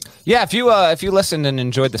 Yeah, if you listened and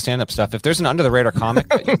enjoyed the stand-up stuff, if there's an under-the-radar comic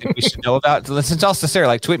that you think we should know about, since all sincere,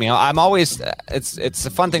 like, tweet me. I'm always it's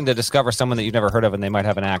a fun thing to discover someone that you've never heard of, and they might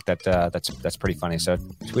have an act that's pretty funny. So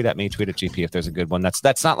tweet at me, tweet at GP if there's a good one.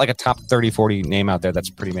 That's not like a top 30, 40 name out there.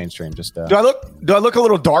 That's pretty mainstream. Just do I look a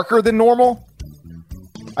little darker than normal?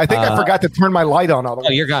 I think I forgot to turn my light on all the way.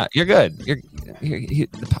 Oh, you're good. You're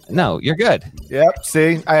good. Yep.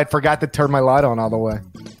 See, I had forgot to turn my light on all the way.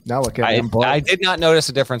 Now look at me. I did not notice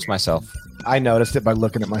a difference myself. I noticed it by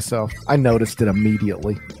looking at myself. I noticed it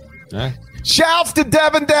immediately. Right. Shouts to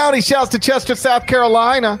Devin Downey. Shouts to Chester, South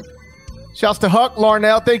Carolina. Shouts to Huck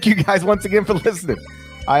Larnell. Thank you guys once again for listening.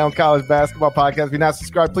 Eye on College Basketball Podcast. If you're not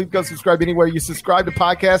subscribed, please go subscribe anywhere you subscribe to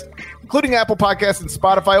podcasts, including Apple Podcasts and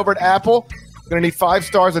Spotify. Over at Apple, you're going to need 5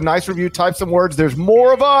 stars, a nice review, type some words. There's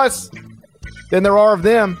more of us than there are of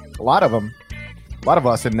them. A lot of them. A lot of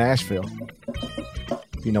us in Nashville.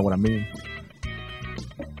 If you know what I mean.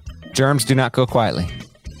 Germs do not go quietly.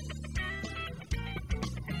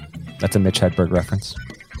 That's a Mitch Hedberg reference.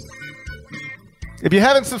 If you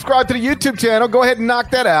haven't subscribed to the YouTube channel, go ahead and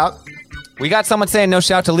knock that out. We got someone saying no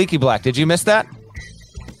shout to Leaky Black. Did you miss that?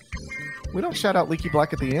 We don't shout out Leaky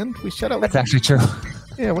Black at the end. We shout out. That's actually true.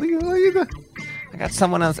 Yeah, what are you doing? I got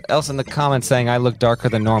someone else in the comments saying I look darker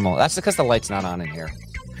than normal. That's because the light's not on in here.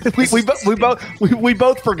 we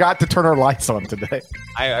both forgot to turn our lights on today.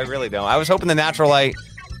 I really don't. I was hoping the natural light.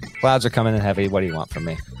 Clouds are coming in heavy. What do you want from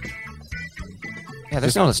me? Yeah,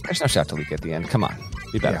 there's no shout to Leak at the end. Come on,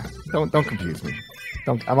 be better. Yeah, don't confuse me.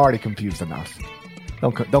 I'm already confused enough.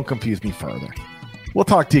 Don't confuse me further. We'll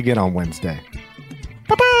talk to you again on Wednesday.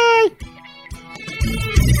 Bye-bye.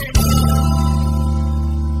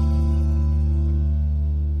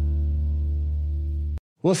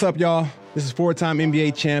 What's up, y'all? This is 4-time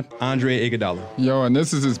NBA champ Andre Iguodala. Yo, and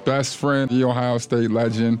this is his best friend, the Ohio State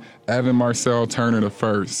legend, Evan Marcel Turner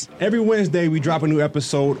I. Every Wednesday, we drop a new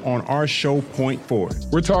episode on our show, Point Forward.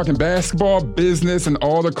 We're talking basketball, business, and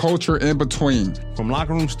all the culture in between. From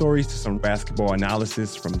locker room stories to some basketball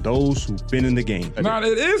analysis from those who've been in the game. Now,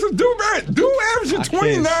 it is a dude averaging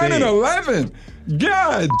 29 and 11.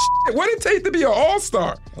 God, what did it take to be an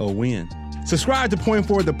all-star? A win. Subscribe to Point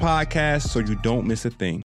Forward, the podcast, so you don't miss a thing.